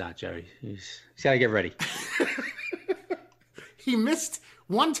 he's not, Jerry. He's got to get ready. He missed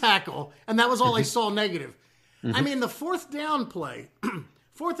one tackle, and that was all I saw negative. I mean, the fourth down play,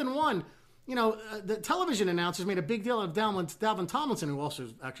 4th and 1, the television announcers made a big deal of Dalvin Tomlinson, who also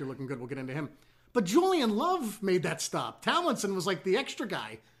is actually looking good. We'll get into him. But Julian Love made that stop. Tomlinson was like the extra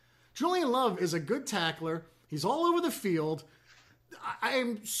guy. Julian Love is a good tackler. He's all over the field. I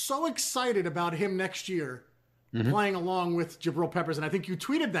am so excited about him next year playing along with Jabril Peppers. And I think you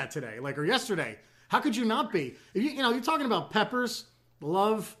tweeted that today, or yesterday. How could you not be? You're talking about Peppers,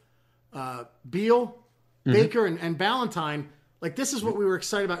 Love, Beal, Baker, and Ballantyne. This is what we were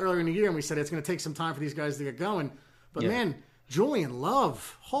excited about earlier in the year, and we said it's going to take some time for these guys to get going. But, man, Julian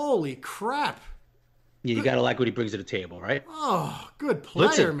Love, holy crap. Yeah, you got to like what he brings to the table, right? Oh, good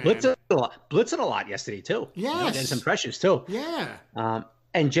player, man. Blitzing a lot yesterday, too. Yes. And some pressures, too. Yeah.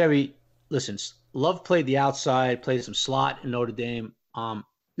 And, Jerry, listen, Love played the outside, played some slot in Notre Dame.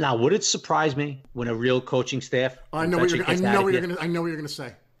 Now, would it surprise me when a real coaching staff? I know what you're going to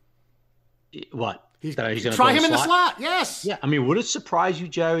say. What? He's going to try him in the slot. Yes. Yeah. I mean, would it surprise you,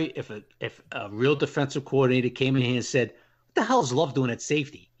 Jerry, if a real defensive coordinator came in here and said, "What the hell is Love doing at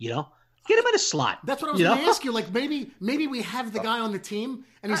safety?" Get him in a slot. That's what I was going to ask you. Maybe we have the guy on the team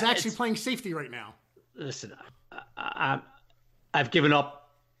and he's actually playing safety right now. Listen, I've given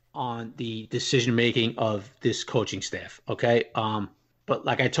up on the decision making of this coaching staff. Okay. But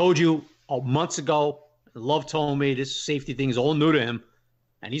like I told you months ago, Love told me this safety thing is all new to him,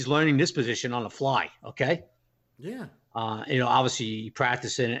 and he's learning this position on the fly. Okay. Yeah. Obviously he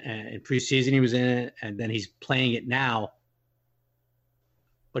practiced in it, and in preseason he was in it, and then he's playing it now.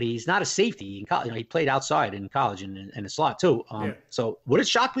 But he's not a safety in college. He played outside in college and in a slot too. So would it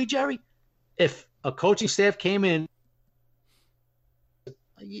shock me, Jerry, if a coaching staff came in?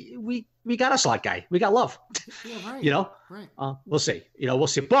 We got a slot guy. We got Love. Yeah, right. Right. We'll see. We'll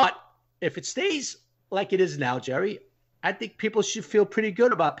see. But if it stays like it is now, Jerry, I think people should feel pretty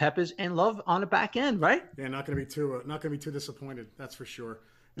good about Peppers and Love on the back end, right? Yeah, not going to be too disappointed. That's for sure.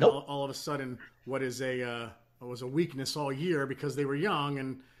 Nope. All of a sudden, what is was a weakness all year because they were young.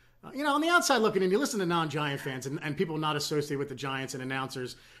 And, on the outside looking in, you listen to non-Giant fans and people not associated with the Giants and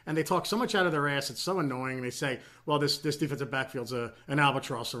announcers, and they talk so much out of their ass. It's so annoying. And they say, well, this defensive backfield's an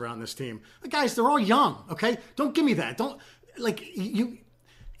albatross around this team. Guys, they're all young, okay? Don't give me that. Don't,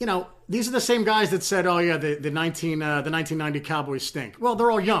 these are the same guys that said, oh, yeah, the 1990 Cowboys stink. Well,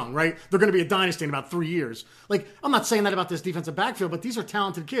 they're all young, right? They're going to be a dynasty in about 3 years. I'm not saying that about this defensive backfield, but these are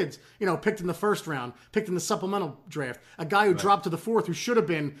talented kids, picked in the first round, picked in the supplemental draft, a guy who dropped to the fourth who should have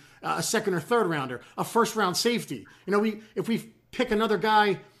been a second or third rounder, a first round safety. If we pick another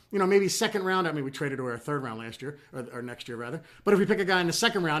guy, maybe second round. I mean, we traded away our third round last year, or next year rather. But if we pick a guy in the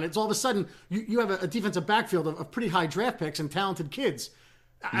second round, it's all of a sudden you have a defensive backfield of pretty high draft picks and talented kids.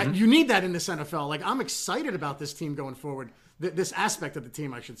 You need that in this NFL. I'm excited about this team going forward. This aspect of the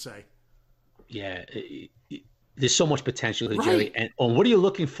team, I should say. Yeah, there's so much potential here, right. Jerry. And what are you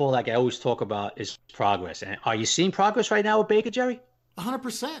looking for? Like I always talk about is progress. And are you seeing progress right now with Baker, Jerry?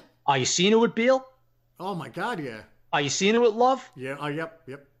 100%. Are you seeing it with Beal? Oh my God, yeah. Are you seeing it with Love? Yeah.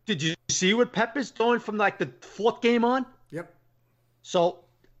 Yep. Did you see what Peppers doing from the fourth game on? Yep. So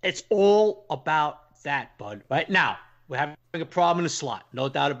it's all about that, bud. Right now. We're having a problem in the slot, no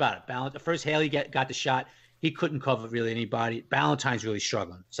doubt about it. The first Haley got the shot. He couldn't cover really anybody. Ballantyne's really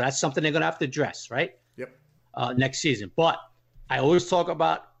struggling. So that's something they're going to have to address, right? Yep. Next season. But I always talk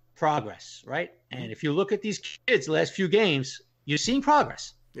about progress, right? And if you look at these kids the last few games, you're seeing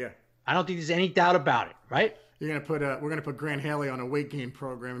progress. Yeah. I don't think there's any doubt about it, right? We're gonna put Grant Haley on a weight gain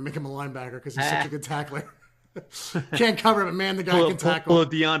program and make him a linebacker because he's such a good tackler. Can't cover him, but man, the guy can tackle. Pull a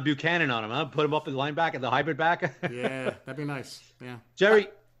Deion Buchanan on him, huh? Put him up as linebacker, the hybrid backer. Yeah, that'd be nice. Yeah, Jerry.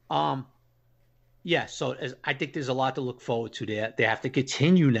 So I think there's a lot to look forward to there. They have to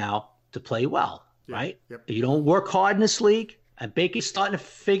continue now to play well, right? Yep. You don't work hard in this league, and Baker's starting to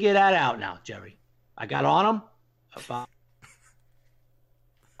figure that out now, Jerry. I got on him about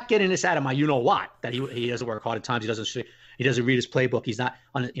getting this out of my what that he doesn't work hard at times. He doesn't read his playbook. He's not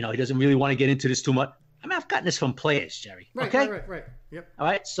on. He doesn't really want to get into this too much. I mean, I've gotten this from players, Jerry. Right, okay? Right. Yep. All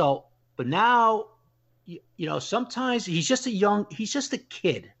right. So, but now, sometimes he's just a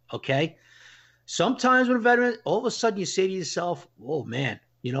kid. Okay. Sometimes when a veteran, all of a sudden you say to yourself, oh man,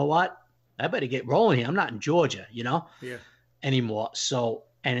 you know what? I better get rolling here. I'm not in Georgia, anymore. So,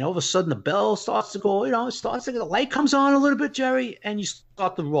 and all of a sudden the bell starts to go, the light comes on a little bit, Jerry, and you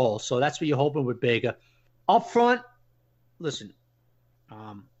start to roll. So that's what you're hoping with Baker. Up front, listen,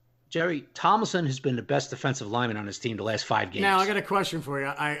 Jerry, Tomlinson has been the best defensive lineman on his team the last 5 games. Now, I got a question for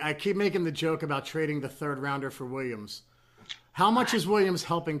you. I keep making the joke about trading the third rounder for Williams. How much is Williams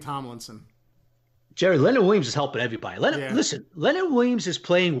helping Tomlinson? Jerry, Leonard Williams is helping everybody. Listen, Leonard Williams is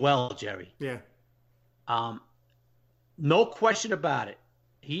playing well, Jerry. Yeah. No question about it.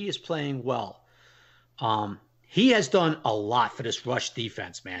 he is playing well. He has done a lot for this rush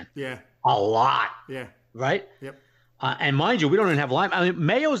defense, man. Yeah. A lot. Yeah. Right? Yep. And mind you, we don't even have line. I mean,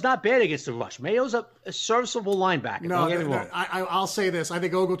 Mayo's not bad against the rush. Mayo's a serviceable linebacker. No, I'll say this. I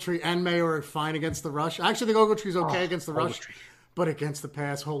think Ogletree and Mayo are fine against the rush. I actually think Ogletree's okay against the rush. But against the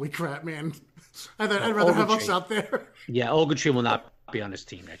pass, holy crap, man. I'd rather have us out there. Yeah, Ogletree will not be on this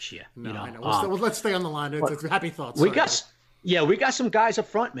team next year. No, I know. Let's stay on the line. It's happy thoughts. We got some guys up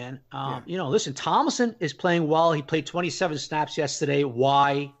front, man. Listen, Tomlinson is playing well. He played 27 snaps yesterday.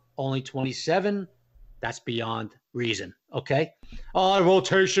 Why only 27? That's beyond reason, okay?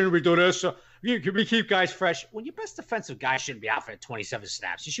 Rotation, we do this. We keep guys fresh. When your best defensive guy shouldn't be out for 27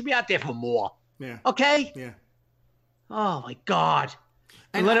 snaps. You should be out there for more. Yeah. Okay? Yeah. Oh, my God.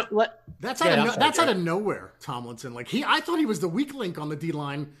 And that's out of nowhere, Tomlinson. I thought he was the weak link on the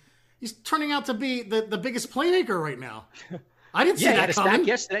D-line. He's turning out to be the biggest playmaker right now. I didn't see that coming. He had a sack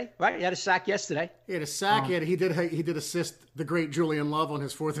yesterday, right? He had a sack yesterday. He had a sack. He did assist the great Julian Love on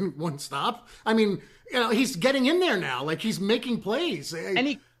his 4th and 1 stop. I mean, he's getting in there now. He's making plays.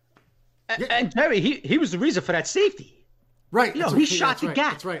 And Jerry, he was the reason for that safety. Right. He shot the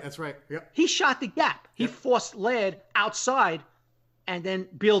gap. That's right. Yep. He shot the gap. He forced Laird outside, and then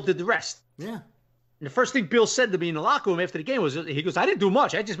Bill did the rest. Yeah. And the first thing Bill said to me in the locker room after the game was, he goes, I didn't do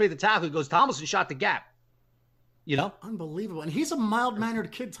much. I just made the tackle. He goes, Tomlinson shot the gap. Unbelievable. And he's a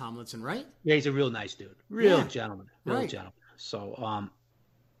mild-mannered kid, Tomlinson, right? Yeah, he's a real nice dude. Real gentleman. Gentleman. So,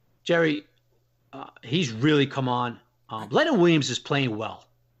 Jerry, he's really come on. Leonard Williams is playing well.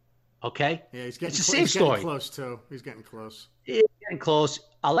 Okay? Yeah, it's the same story. Getting close, too. He's getting close. He's getting close.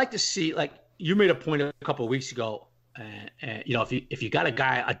 I like to see, you made a point a couple of weeks ago, if you got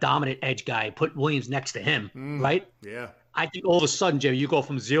a dominant edge guy, put Williams next to him, right? Yeah. I think all of a sudden, Jerry, you go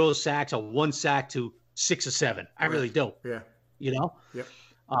from 0 sacks or 1 sack to 6 or 7. I really do. Yeah. Yep.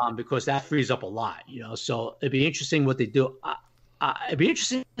 Because that frees up a lot, So it'd be interesting what they do. It'd be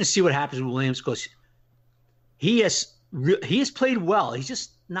interesting to see what happens with Williams because he has played well. He's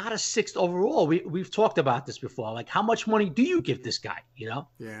just not a 6th overall. We've talked about this before. How much money do you give this guy? Yeah.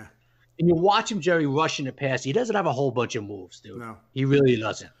 And you watch him, Jerry, rush in the pass. He doesn't have a whole bunch of moves, dude. No, he really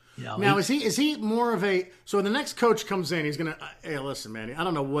doesn't. Now, is he more of a – so the next coach comes in, he's going to – hey, listen, man, I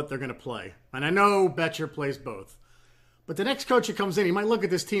don't know what they're going to play. And I know Betcher plays both. But the next coach that comes in, he might look at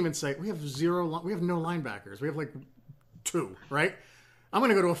this team and say, we have no linebackers. We have 2, right? I'm going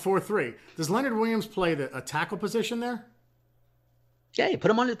to go to a 4-3. Does Leonard Williams play a tackle position there? Yeah, you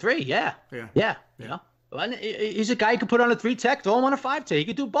put him on the 3, yeah. He's a guy you can put on a 3 tech, throw him on a 5 tech. He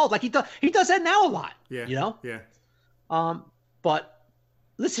can do both. He does that now a lot. Yeah. Yeah. But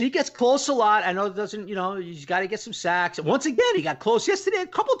listen, he gets close a lot. I know it doesn't, he's got to get some sacks. Once again, he got close yesterday a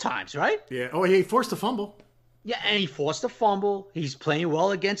couple times, right? Yeah. Oh, he forced a fumble. Yeah, and he forced a fumble. He's playing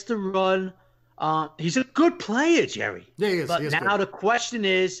well against the run. He's a good player, Jerry. Yeah, he is. But now the question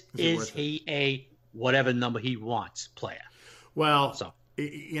is he a whatever number he wants player? Well,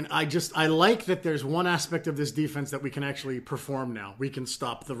 I like that there's one aspect of this defense that we can actually perform now. We can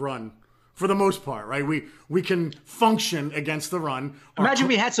stop the run. For the most part, right? We can function against the run. Imagine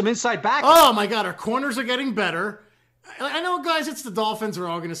we had some inside back. Oh, my God. Our corners are getting better. I know, guys, it's the Dolphins. We're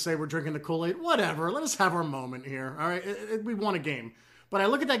all going to say we're drinking the Kool-Aid. Whatever. Let us have our moment here. All right? We won a game. But I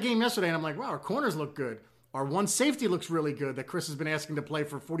look at that game yesterday, and I'm like, wow, our corners look good. Our one safety looks really good that Chris has been asking to play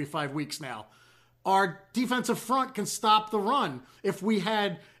for 45 weeks now. Our defensive front can stop the run. If we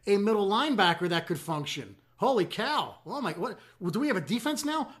had a middle linebacker that could function. Holy cow. Oh, my. What? Do we have a defense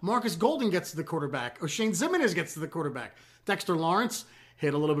now? Marcus Golden gets to the quarterback. O'Shane Zimenez gets to the quarterback. Dexter Lawrence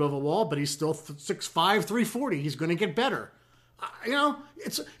hit a little bit of a wall, but he's still 6'5", 340. He's going to get better.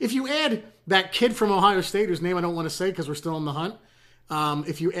 If you add that kid from Ohio State, whose name I don't want to say because we're still on the hunt,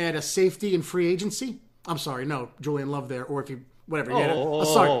 if you add a safety in free agency, I'm sorry, no, Julian Love there, or if you whatever.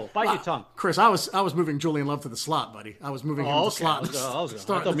 Bite your tongue, Chris. I was moving Julian Love to the slot, buddy. I was moving him to the slot. I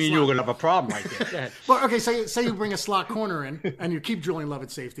thought you were going to have a problem right there. Go ahead. Well, okay. Say you bring a slot corner in, and you keep Julian Love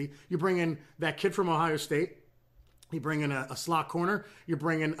at safety. You bring in that kid from Ohio State. You bring in a slot corner. You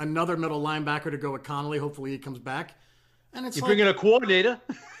bring in another middle linebacker to go with Connolly. Hopefully he comes back. And it's bring in a coordinator,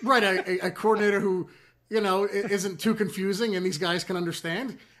 right? A coordinator who isn't too confusing, and these guys can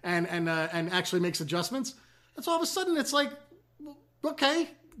understand and actually makes adjustments. And so all of a sudden it's like, okay,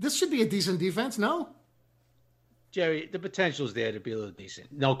 this should be a decent defense, no? Jerry, the potential is there to be a little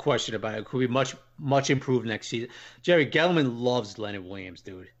decent. No question about it. It could be much, much improved next season. Jerry, Gettleman loves Leonard Williams,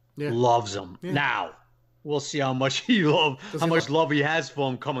 dude. Yeah. Loves him. Yeah. Now, we'll see how much love he has for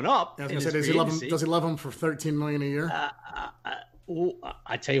him coming up. Does he love him for $13 million a year?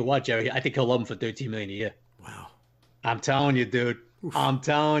 I tell you what, Jerry, I think he'll love him for $13 million a year. Wow. I'm telling you, dude. I'm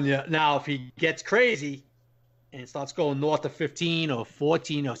telling you. Now, if he gets crazy and starts going north of 15 or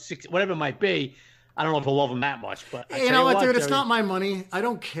 14 or 16, whatever it might be, I don't know if he'll love him that much. But you know what, dude? Jerry, it's not my money. I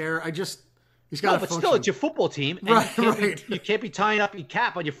don't care. He's got no, to but function. still, it's your football team. And right, you can't be tying up your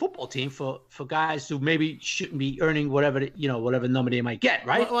cap on your football team for guys who maybe shouldn't be earning whatever number they might get,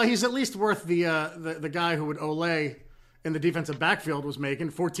 right? Well, he's at least worth the guy who would Olay in the defensive backfield was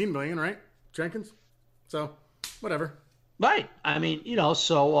making $14 million, right? Jenkins. So, whatever. Right. I mean,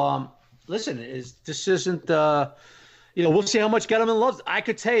 so listen, this isn't we'll see how much Gettleman loves. I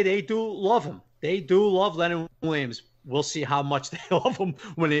could tell you they do love him. They do love Leonard Williams. We'll see how much they love him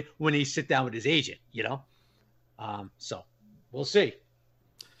when he sit down with his agent, So we'll see.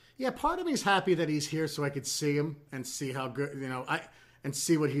 Yeah, part of me is happy that he's here so I could see him and see how good, and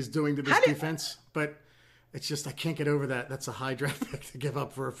see what he's doing to this defense. But it's just I can't get over that. That's a high draft pick to give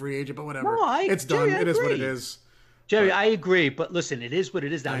up for a free agent, but whatever. No, it's done. It is what it is. Jerry, I agree, but listen, it is what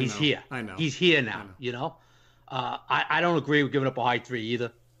it is now. He's here. I know. He's here now, I don't agree with giving up a high 3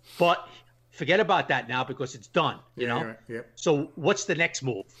 either. But forget about that now because it's done, Right. Yep. So what's the next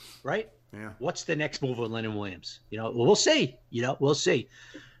move, right? Yeah. What's the next move with Leonard Williams? We'll see. We'll see.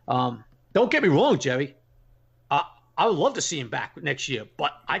 Don't get me wrong, Jerry. I would love to see him back next year,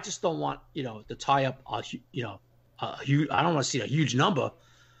 but I just don't want, to tie up a huge. I don't want to see a huge number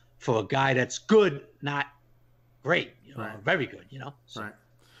for a guy that's good, not great. Right. Very good. So, Right.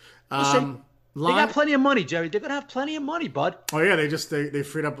 Listen, they got plenty of money, Jerry. They're gonna have plenty of money, bud. Oh yeah, they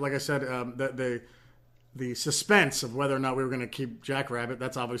freed up, like I said, the suspense of whether or not we were going to keep Jackrabbit.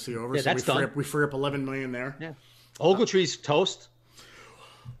 That's obviously over. Yeah, so that's done. We free up $11 million there. Yeah. Ogletree's toast.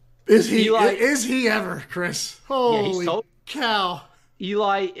 Is he ever, Chris? Holy cow!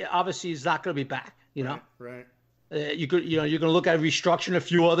 Eli obviously is not going to be back. Right. You're going to look at restructuring a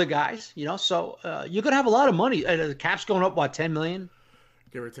few other guys. So you're going to have a lot of money. The cap's going up $10 million,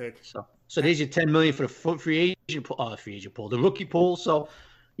 give or take. So there's your $10 million for the free agent pool, the rookie pool. So,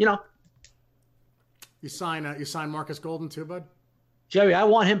 you sign Marcus Golden too, bud. Jerry, I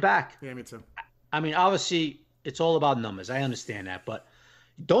want him back. Yeah, me too. I mean, obviously, it's all about numbers. I understand that, but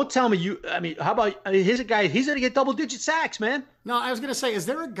don't tell me how about here's a guy. He's going to get double-digit sacks, man. No, I was going to say, is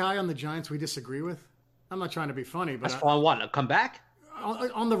there a guy on the Giants we disagree with? I'm not trying to be funny, but that's on what? A comeback?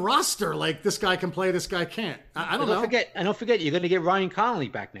 On the roster, like this guy can play, this guy can't. I don't know. Don't forget, you're going to get Ryan Connolly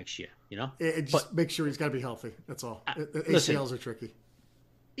back next year. Just make sure he's got to be healthy. That's all. ACLs are tricky.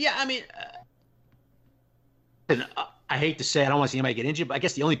 Yeah, I mean, I hate to say I don't want to see anybody get injured, but I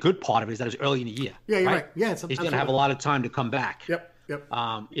guess the only good part of it is that it's early in the year. Yeah, you're right. Yeah, he's going to have a lot of time to come back. Yep.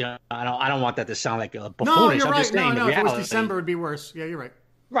 I don't want that to sound like a buffoonish. No, you're I'm right. just saying No, reality, if it was December, it'd be worse. Yeah, you're right.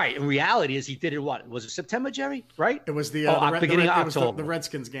 Right. In reality, is he did it what? Was it September, Jerry? Right? It was the beginning of October. The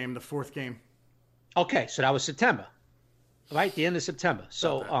Redskins game, the fourth game. Okay, so that was September, right? The end of September.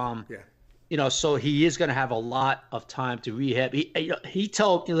 So, yeah. So he is going to have a lot of time to rehab. He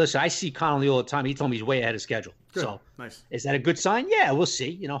told me, listen, I see Connolly all the time. He told me he's way ahead of schedule. Good. So nice. Is that a good sign? Yeah, we'll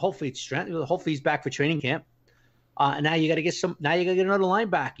see. Hopefully it's strength. Hopefully he's back for training camp. And now you got to get another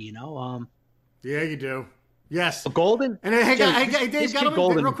linebacker. Yeah, you do. Yes. A Golden. And hey, Dave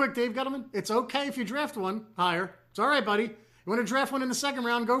Gettleman, real quick, Dave Gettleman. It's okay if you draft one higher. It's all right, buddy. You want to draft one in the second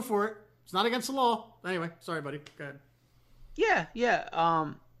round? Go for it. It's not against the law. Anyway, sorry, buddy. Go ahead. Yeah.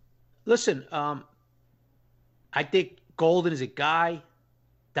 Listen, I think Golden is a guy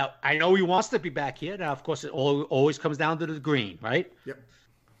that I know he wants to be back here. Now, of course, it always comes down to the green, right? Yep.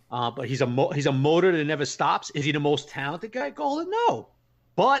 But he's a motor that never stops. Is he the most talented guy, Golden? No.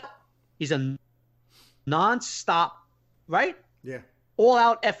 But he's a non-stop, right? Yeah.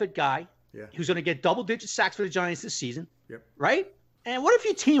 All-out effort guy. Yeah. Who's going to get double-digit sacks for the Giants this season. Yep. Right? And what if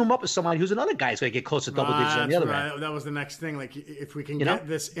you team him up with somebody who's another guy who's going to get close to double digits on the other end? That was the next thing. Like, if we can get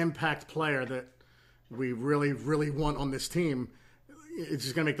this impact player that we really, really want on this team, it's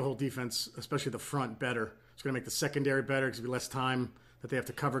just going to make the whole defense, especially the front, better. It's going to make the secondary better because there'll be less time that they have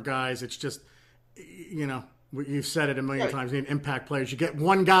to cover guys. It's just, you've said it a million times. You need impact players. You get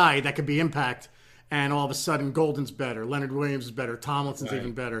one guy that could be impact, and all of a sudden Golden's better, Leonard Williams is better, Tomlinson's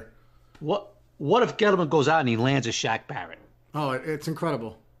even better. What if Gettleman goes out and he lands a Shaq Barrett? Oh, it's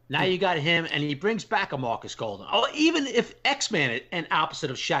incredible. Now you got him, and he brings back a Marcus Golden. Oh, even if X-Man and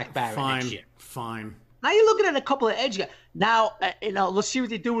opposite of Shaq Barrett next year. Fine. Now you're looking at a couple of edge guys. Now, let's see what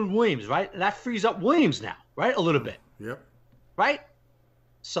they do with Williams, right? And that frees up Williams now, right? A little bit. Yep. Right?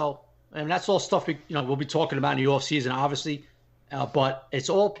 So, and that's all stuff we'll be talking about in the offseason, obviously. But it's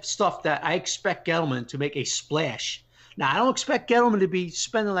all stuff that I expect Gettleman to make a splash. Now, I don't expect Gettleman to be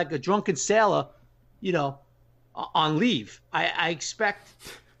spending like a drunken sailor, on leave. I expect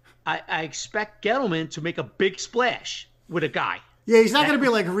Gettleman to make a big splash with a guy. Yeah, he's not going to be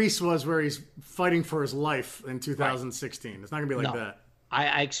like Reese was, where he's fighting for his life in 2016. Right. It's not going to be like that.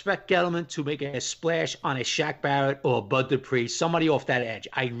 I expect Gettleman to make a splash on a Shaq Barrett or a Bud Dupree, somebody off that edge.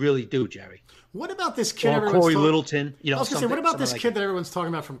 I really do, Jerry. What about this kid? Or Corey Littleton. I was going to say, what about this kid that everyone's talking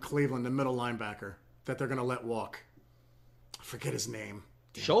about from Cleveland, the middle linebacker that they're going to let walk? I forget his name.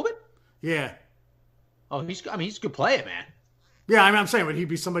 Chauvin? Yeah. Oh, he's a good player, man. Yeah, I'm saying, would he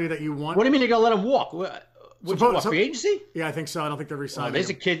be somebody that you want? What do you mean you're going to let him walk? Free agency? Yeah, I think so. I don't think they're resigning him.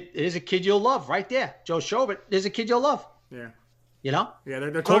 There's a kid you'll love right there. Joe Chauvin. There's a kid you'll love. Yeah. You know? Yeah,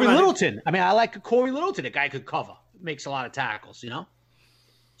 they're Corey Littleton. I mean, I like Corey Littleton. The guy could cover. Makes a lot of tackles, you know?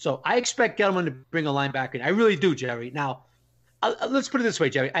 So I expect Gettleman to bring a linebacker in. I really do, Jerry. Now, let's put it this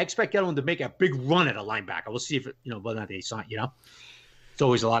way, Jerry. I expect Gettleman to make a big run at a linebacker. We'll see if, whether or not they sign, It's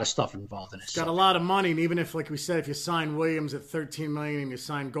always a lot of stuff involved in this. Got a lot of money, and even if, like we said, if you sign Williams at $13 million and you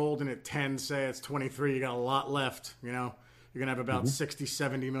sign Golden at 10, say it's 23, you got a lot left, You're going to have about 60,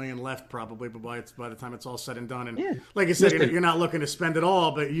 70 million left probably by the time it's all said and done. And like I said, you're not looking to spend it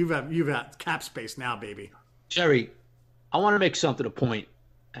all, but you've got cap space now, baby. Jerry, I want to make something a point,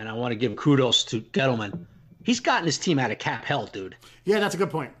 and I want to give kudos to Gettleman. He's gotten his team out of cap hell, dude. Yeah, that's a good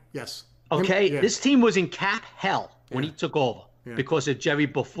point. Yes. Okay? This team was in cap hell when he took over because of Jerry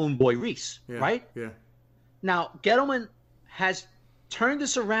Buffoon Boy Reese, right? Yeah. Now, Gettleman has turned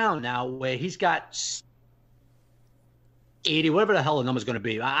this around now where he's got 80, whatever the hell the number's going to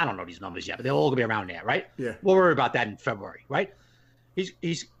be. I don't know these numbers yet, but they're all going to be around there, right? Yeah. We'll worry about that in February, right? He's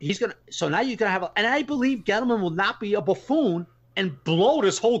going to – so now you're going to have – and I believe Gettleman will not be a buffoon and blow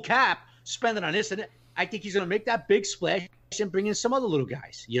this whole cap, spend it on this and that. I think he's going to make that big splash and bring in some other little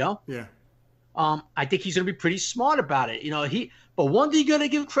guys, Yeah. I think he's going to be pretty smart about it. But one thing you're going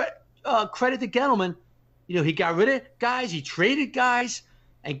to give credit to Gettleman, he got rid of guys, he traded guys,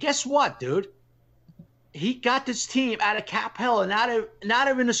 and guess what, dude? He got this team out of cap hell and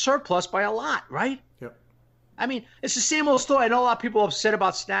not in a surplus by a lot, right? Yep. I mean, it's the same old story. I know a lot of people are upset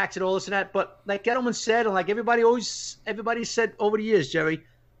about Snacks and all this and that, but like Gettleman said, and like everybody said over the years, Jerry,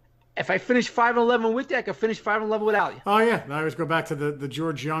 if I finish 5-11 with you, I can finish 5-11 without you. Oh yeah, I always go back to the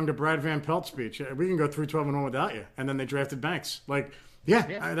George Young to Brad Van Pelt speech. We can go through 12-1 without you, and then they drafted Banks. Like,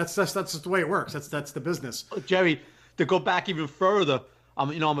 that's just the way it works. That's the business. Jerry, to go back even further. I'm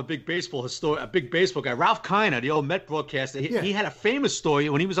a big baseball historian, a big baseball guy. Ralph Kiner, the old Met broadcaster, he had a famous story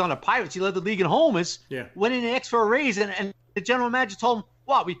when he was on the Pirates. He led the league in homers. Yeah. Went in and asked for a raise, and the general manager told him,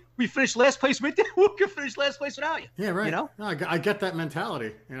 "What? We finished last place with you. We can finish last place without you." Yeah, right. No, I get that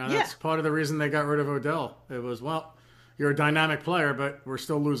mentality. That's part of the reason they got rid of Odell. It was, well, you're a dynamic player, but we're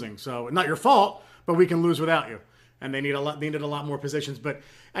still losing. So not your fault, but we can lose without you. And they needed a lot more positions. But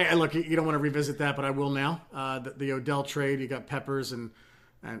look, you don't want to revisit that, but I will now. The Odell trade, you got Peppers and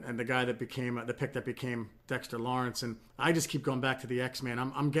the guy that became the pick that became Dexter Lawrence, and I just keep going back to the X-Man.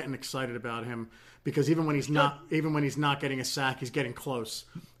 I'm getting excited about him because even when he's not getting a sack, he's getting close.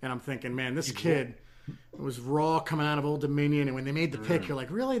 And I'm thinking, man, this kid was raw coming out of Old Dominion, and when they made the pick, you're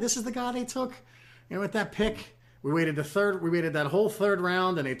like, really, this is the guy they took? With that pick, we waited that whole third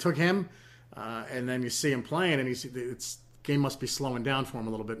round, and they took him. And then you see him playing, and game must be slowing down for him a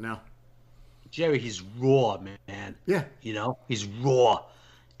little bit now. Jerry, he's raw, man. Yeah. He's raw,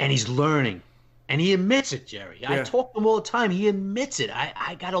 and he's learning, and he admits it, Jerry. Yeah. I talk to him all the time. He admits it.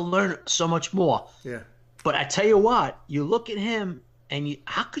 I got to learn so much more. Yeah. But I tell you what, you look at him, and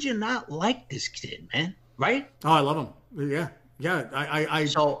how could you not like this kid, man? Right? Oh, I love him. Yeah. Yeah. I'm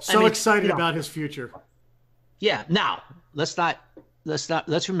so excited about his future. Yeah. Now, let's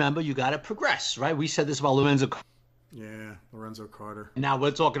remember, you got to progress, right? We said this about Lorenzo. Yeah, Lorenzo Carter. Now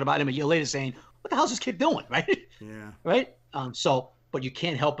we're talking about him a year later saying, what the hell's this kid doing, right? Yeah. Right? But you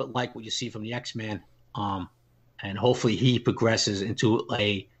can't help but like what you see from the X-Man. And hopefully he progresses into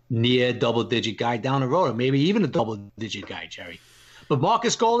a near double-digit guy down the road, or maybe even a double-digit guy, Jerry. But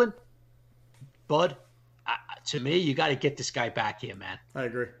Marcus Golden, Bud, to me, you got to get this guy back here, man. I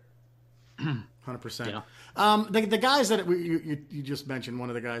agree. 100%. The guys that you just mentioned, one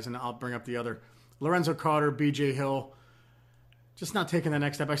of the guys, and I'll bring up the other, Lorenzo Carter, B.J. Hill, just not taking the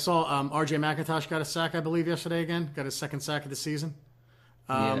next step. I saw R.J. McIntosh got a sack, I believe, yesterday again. Got his second sack of the season.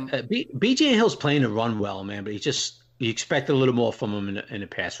 B.J. Hill's playing the run well, man, but you expected a little more from him in the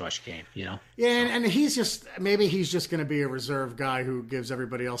pass rush game, Yeah, and he's just going to be a reserve guy who gives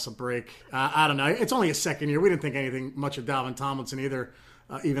everybody else a break. I don't know. It's only his second year. We didn't think anything much of Dalvin Tomlinson either,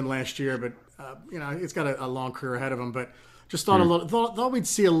 even last year, but he's got a long career ahead of him. But just thought we'd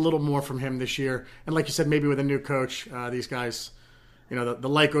see a little more from him this year. And like you said, maybe with a new coach, these guys, the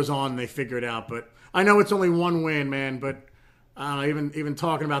light goes on and they figure it out. But I know it's only one win, man. But I don't know, even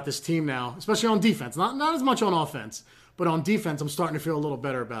talking about this team now, especially on defense, not as much on offense, But on defense, I'm starting to feel a little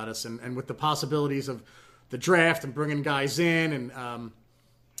better about us. And with the possibilities of the draft and bringing guys in and,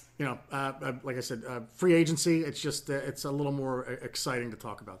 like I said, free agency, it's just it's a little more exciting to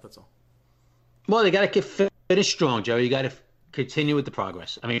talk about. That's all. Well, they got to get finished strong, Joe. You got to continue with the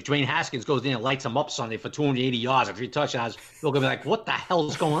progress. I mean, if Dwayne Haskins goes in and lights him up Sunday for 280 yards and 3 touchdowns, you're going to be like, what the hell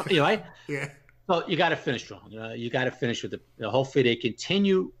is going on? You know, right? Yeah. So you got to finish strong. You got to finish with hopefully they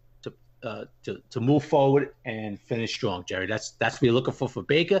continue to move forward and finish strong, Jerry. That's what you're looking for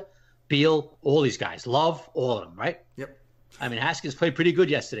Baker, Beal, all these guys. Love, all of them, right? Yep. I mean, Haskins played pretty good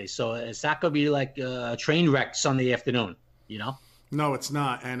yesterday, so it's not going to be like a train wreck Sunday afternoon, you know? No, it's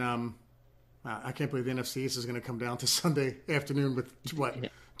not. And I can't believe the NFC East is going to come down to Sunday afternoon with, what,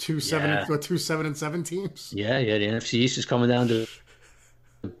 2-7-7 teams? Yeah, the NFC East is coming down to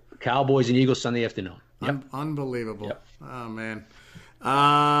Cowboys and Eagles Sunday afternoon. Yep. Unbelievable. Yep. Oh, man.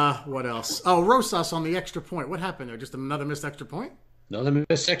 What else? Oh, Rosas on the extra point. What happened there? Just another missed extra point? Another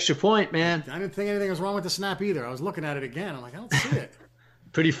missed extra point, man. I didn't think anything was wrong with the snap either. I was looking at it again. I'm like, I don't see it.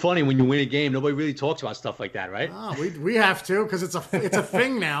 Pretty funny when you win a game. Nobody really talks about stuff like that, right? Oh, we have to because it's a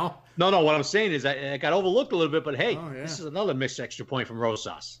thing now. No. What I'm saying is I got overlooked a little bit, but hey, This is another missed extra point from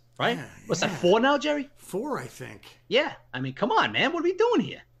Rosas, right? What's that, 4 now, Jerry? 4, I think. Yeah. I mean, come on, man. What are we doing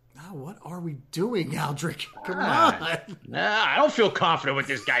here? Oh, what are we doing, Aldrich? Come on. I don't feel confident with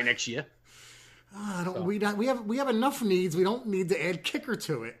this guy next year. We have enough needs. We don't need to add kicker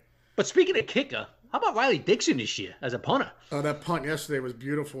to it. But speaking of kicker, how about Riley Dixon this year as a punter? Oh, that punt yesterday was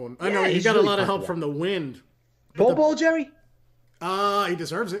beautiful. I know he got really a lot of help from the wind. Pro Bowl, Jerry? He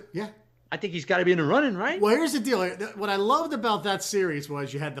deserves it. Yeah. I think he's got to be in the running, right? Well, here's the deal. What I loved about that series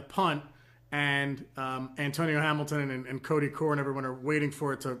was you had the punt, and Antonio Hamilton and Cody Core and everyone are waiting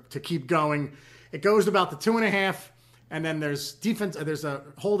for it to keep going. It goes to about the 2.5, and then there's defense. There's a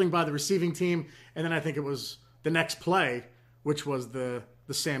holding by the receiving team, and then I think it was the next play, which was the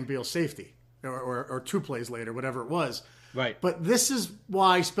Sam Beal safety, or 2 plays later, whatever it was. Right. But this is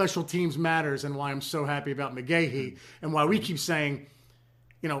why special teams matters, and why I'm so happy about McGahee, and why we keep saying,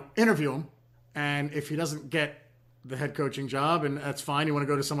 interview him, and if he doesn't get the head coaching job, and that's fine, you want to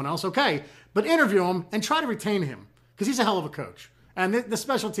go to someone else, okay. But interview him and try to retain him, because he's a hell of a coach. And the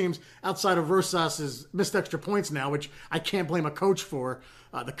special teams, outside of Rosas' missed extra points now, which I can't blame a coach for,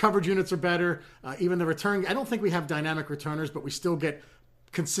 the coverage units are better. Even the return, I don't think we have dynamic returners, but we still get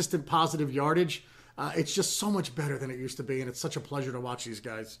consistent positive yardage. It's just so much better than it used to be, and it's such a pleasure to watch these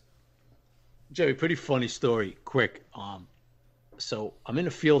guys. Jerry, pretty funny story, quick. So I'm in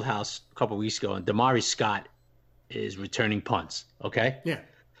the field house a couple of weeks ago, and Damari Scott is returning punts, okay? Yeah.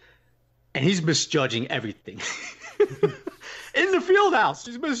 And he's misjudging everything. In the field house,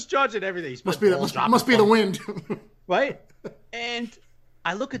 he's misjudging everything. Must be the wind. Right? And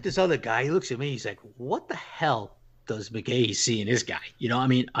I look at this other guy. He looks at me. He's like, what the hell does McGahee see in this guy? Are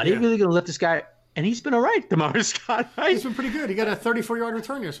they really going to let this guy? And he's been all right, Damari Scott, right? He's been pretty good. He got a 34-yard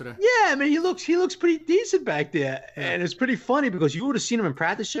return yesterday. Yeah, I mean, he looks pretty decent back there. Yeah. And it's pretty funny because you would have seen him in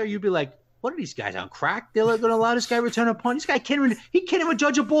practice show. You'd be like, what are these guys on crack? They're going to allow this guy to return a punt? This guy can't even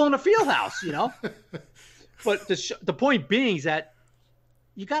judge a ball in the field house, But the point being is that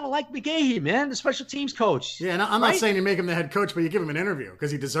you got to like McGahee, man, the special teams coach. Yeah, and I'm not saying you make him the head coach, but you give him an interview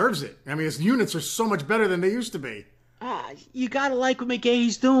because he deserves it. I mean, his units are so much better than they used to be. You got to like what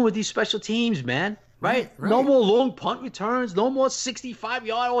McGahee's doing with these special teams, man. Right? No more long punt returns. No more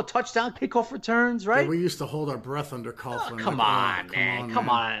 65-yard or touchdown kickoff returns, right? Yeah, we used to hold our breath under Coughlin. Come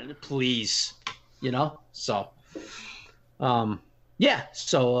on, please. So, yeah.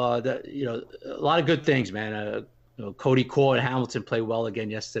 So, a lot of good things, man. Cody Core and Hamilton play well again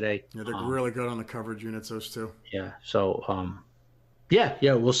yesterday. Yeah, they're really good on the coverage units, those two. Yeah. So, yeah,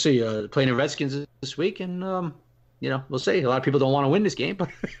 we'll see. Playing the Redskins this week, and we'll see. A lot of people don't want to win this game, but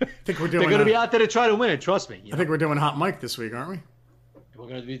I think they're going to be out there to try to win it. Trust me. I think we're doing Hot Mike this week, aren't we? We're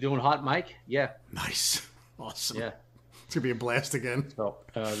going to be doing Hot Mike. Yeah. Nice. Awesome. Yeah. It's going to be a blast again. So,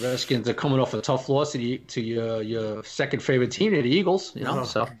 Redskins are coming off a tough loss to your second favorite team, the Eagles.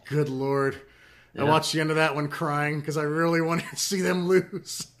 So good Lord. Yeah. I watched the end of that one crying because I really wanted to see them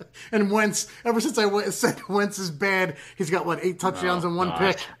lose. And Wentz, ever since I said Wentz is bad, he's got, 8 touchdowns and 1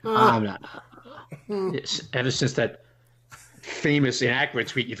 pick? I'm not. Ever since that famous inaccurate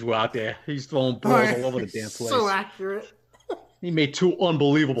tweet you threw out there, he's throwing balls all over the damn place. So accurate. He made 2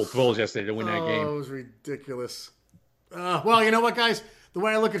 unbelievable throws yesterday to win that game. Oh, it was ridiculous. Well, you know what, guys? The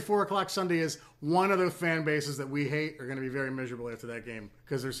way I look at 4 o'clock Sunday is one of the fan bases that we hate are going to be very miserable after that game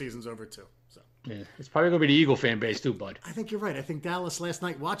because their season's over too. So. Yeah, it's probably going to be the Eagle fan base too, bud. I think you're right. I think Dallas last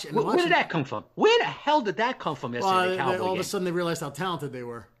night where did that come from? Where the hell did that come from yesterday? All of a sudden they realized how talented they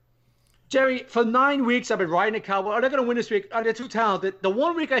were. Jerry, for 9 weeks, I've been riding the Cowboys. Are they going to win this week? Are they too talented? The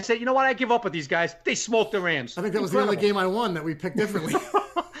 1 week I said, you know what? I give up with these guys. They smoked the Rams. I think that was the only game I won that we picked differently.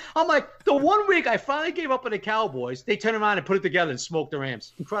 I'm like, the 1 week I finally gave up on the Cowboys, they turned around and put it together and smoked the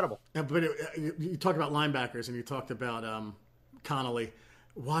Rams. Incredible. Yeah, but you talked about linebackers and you talked about Connolly.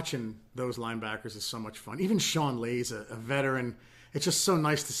 Watching those linebackers is so much fun. Even Sean Lay's a veteran. It's just so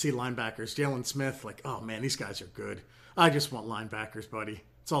nice to see linebackers. Jalen Smith, like, oh man, these guys are good. I just want linebackers, buddy.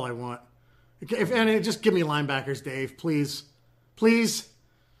 That's all I want. Just give me linebackers, Dave, please. Please.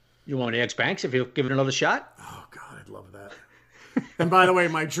 You want X Banks if he'll give it another shot? Oh, God, I'd love that. And by the way,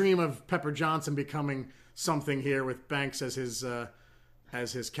 my dream of Pepper Johnson becoming something here with Banks as his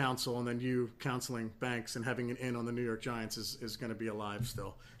counsel and then you counseling Banks and having an in on the New York Giants is going to be alive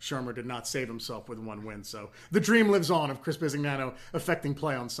still. Shermer did not save himself with one win. So the dream lives on of Chris Bisignano affecting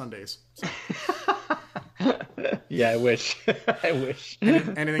play on Sundays. So. Yeah, I wish. I wish.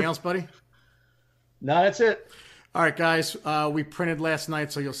 Anything else, buddy? No, that's it. All right, guys. We printed last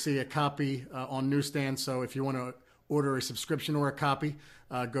night, so you'll see a copy on newsstand. So if you want to order a subscription or a copy,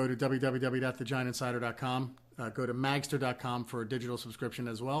 go to www.thegiantinsider.com. Go to magster.com for a digital subscription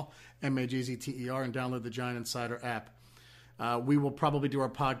as well, MAGZTER, and download the Giant Insider app. We will probably do our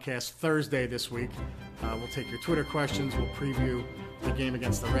podcast Thursday this week. We'll take your Twitter questions. We'll preview the game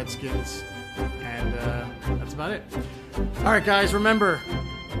against the Redskins. And that's about it. All right, guys, remember,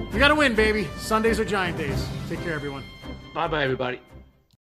 we got to win, baby. Sundays are Giant days. Take care, everyone. Bye-bye, everybody.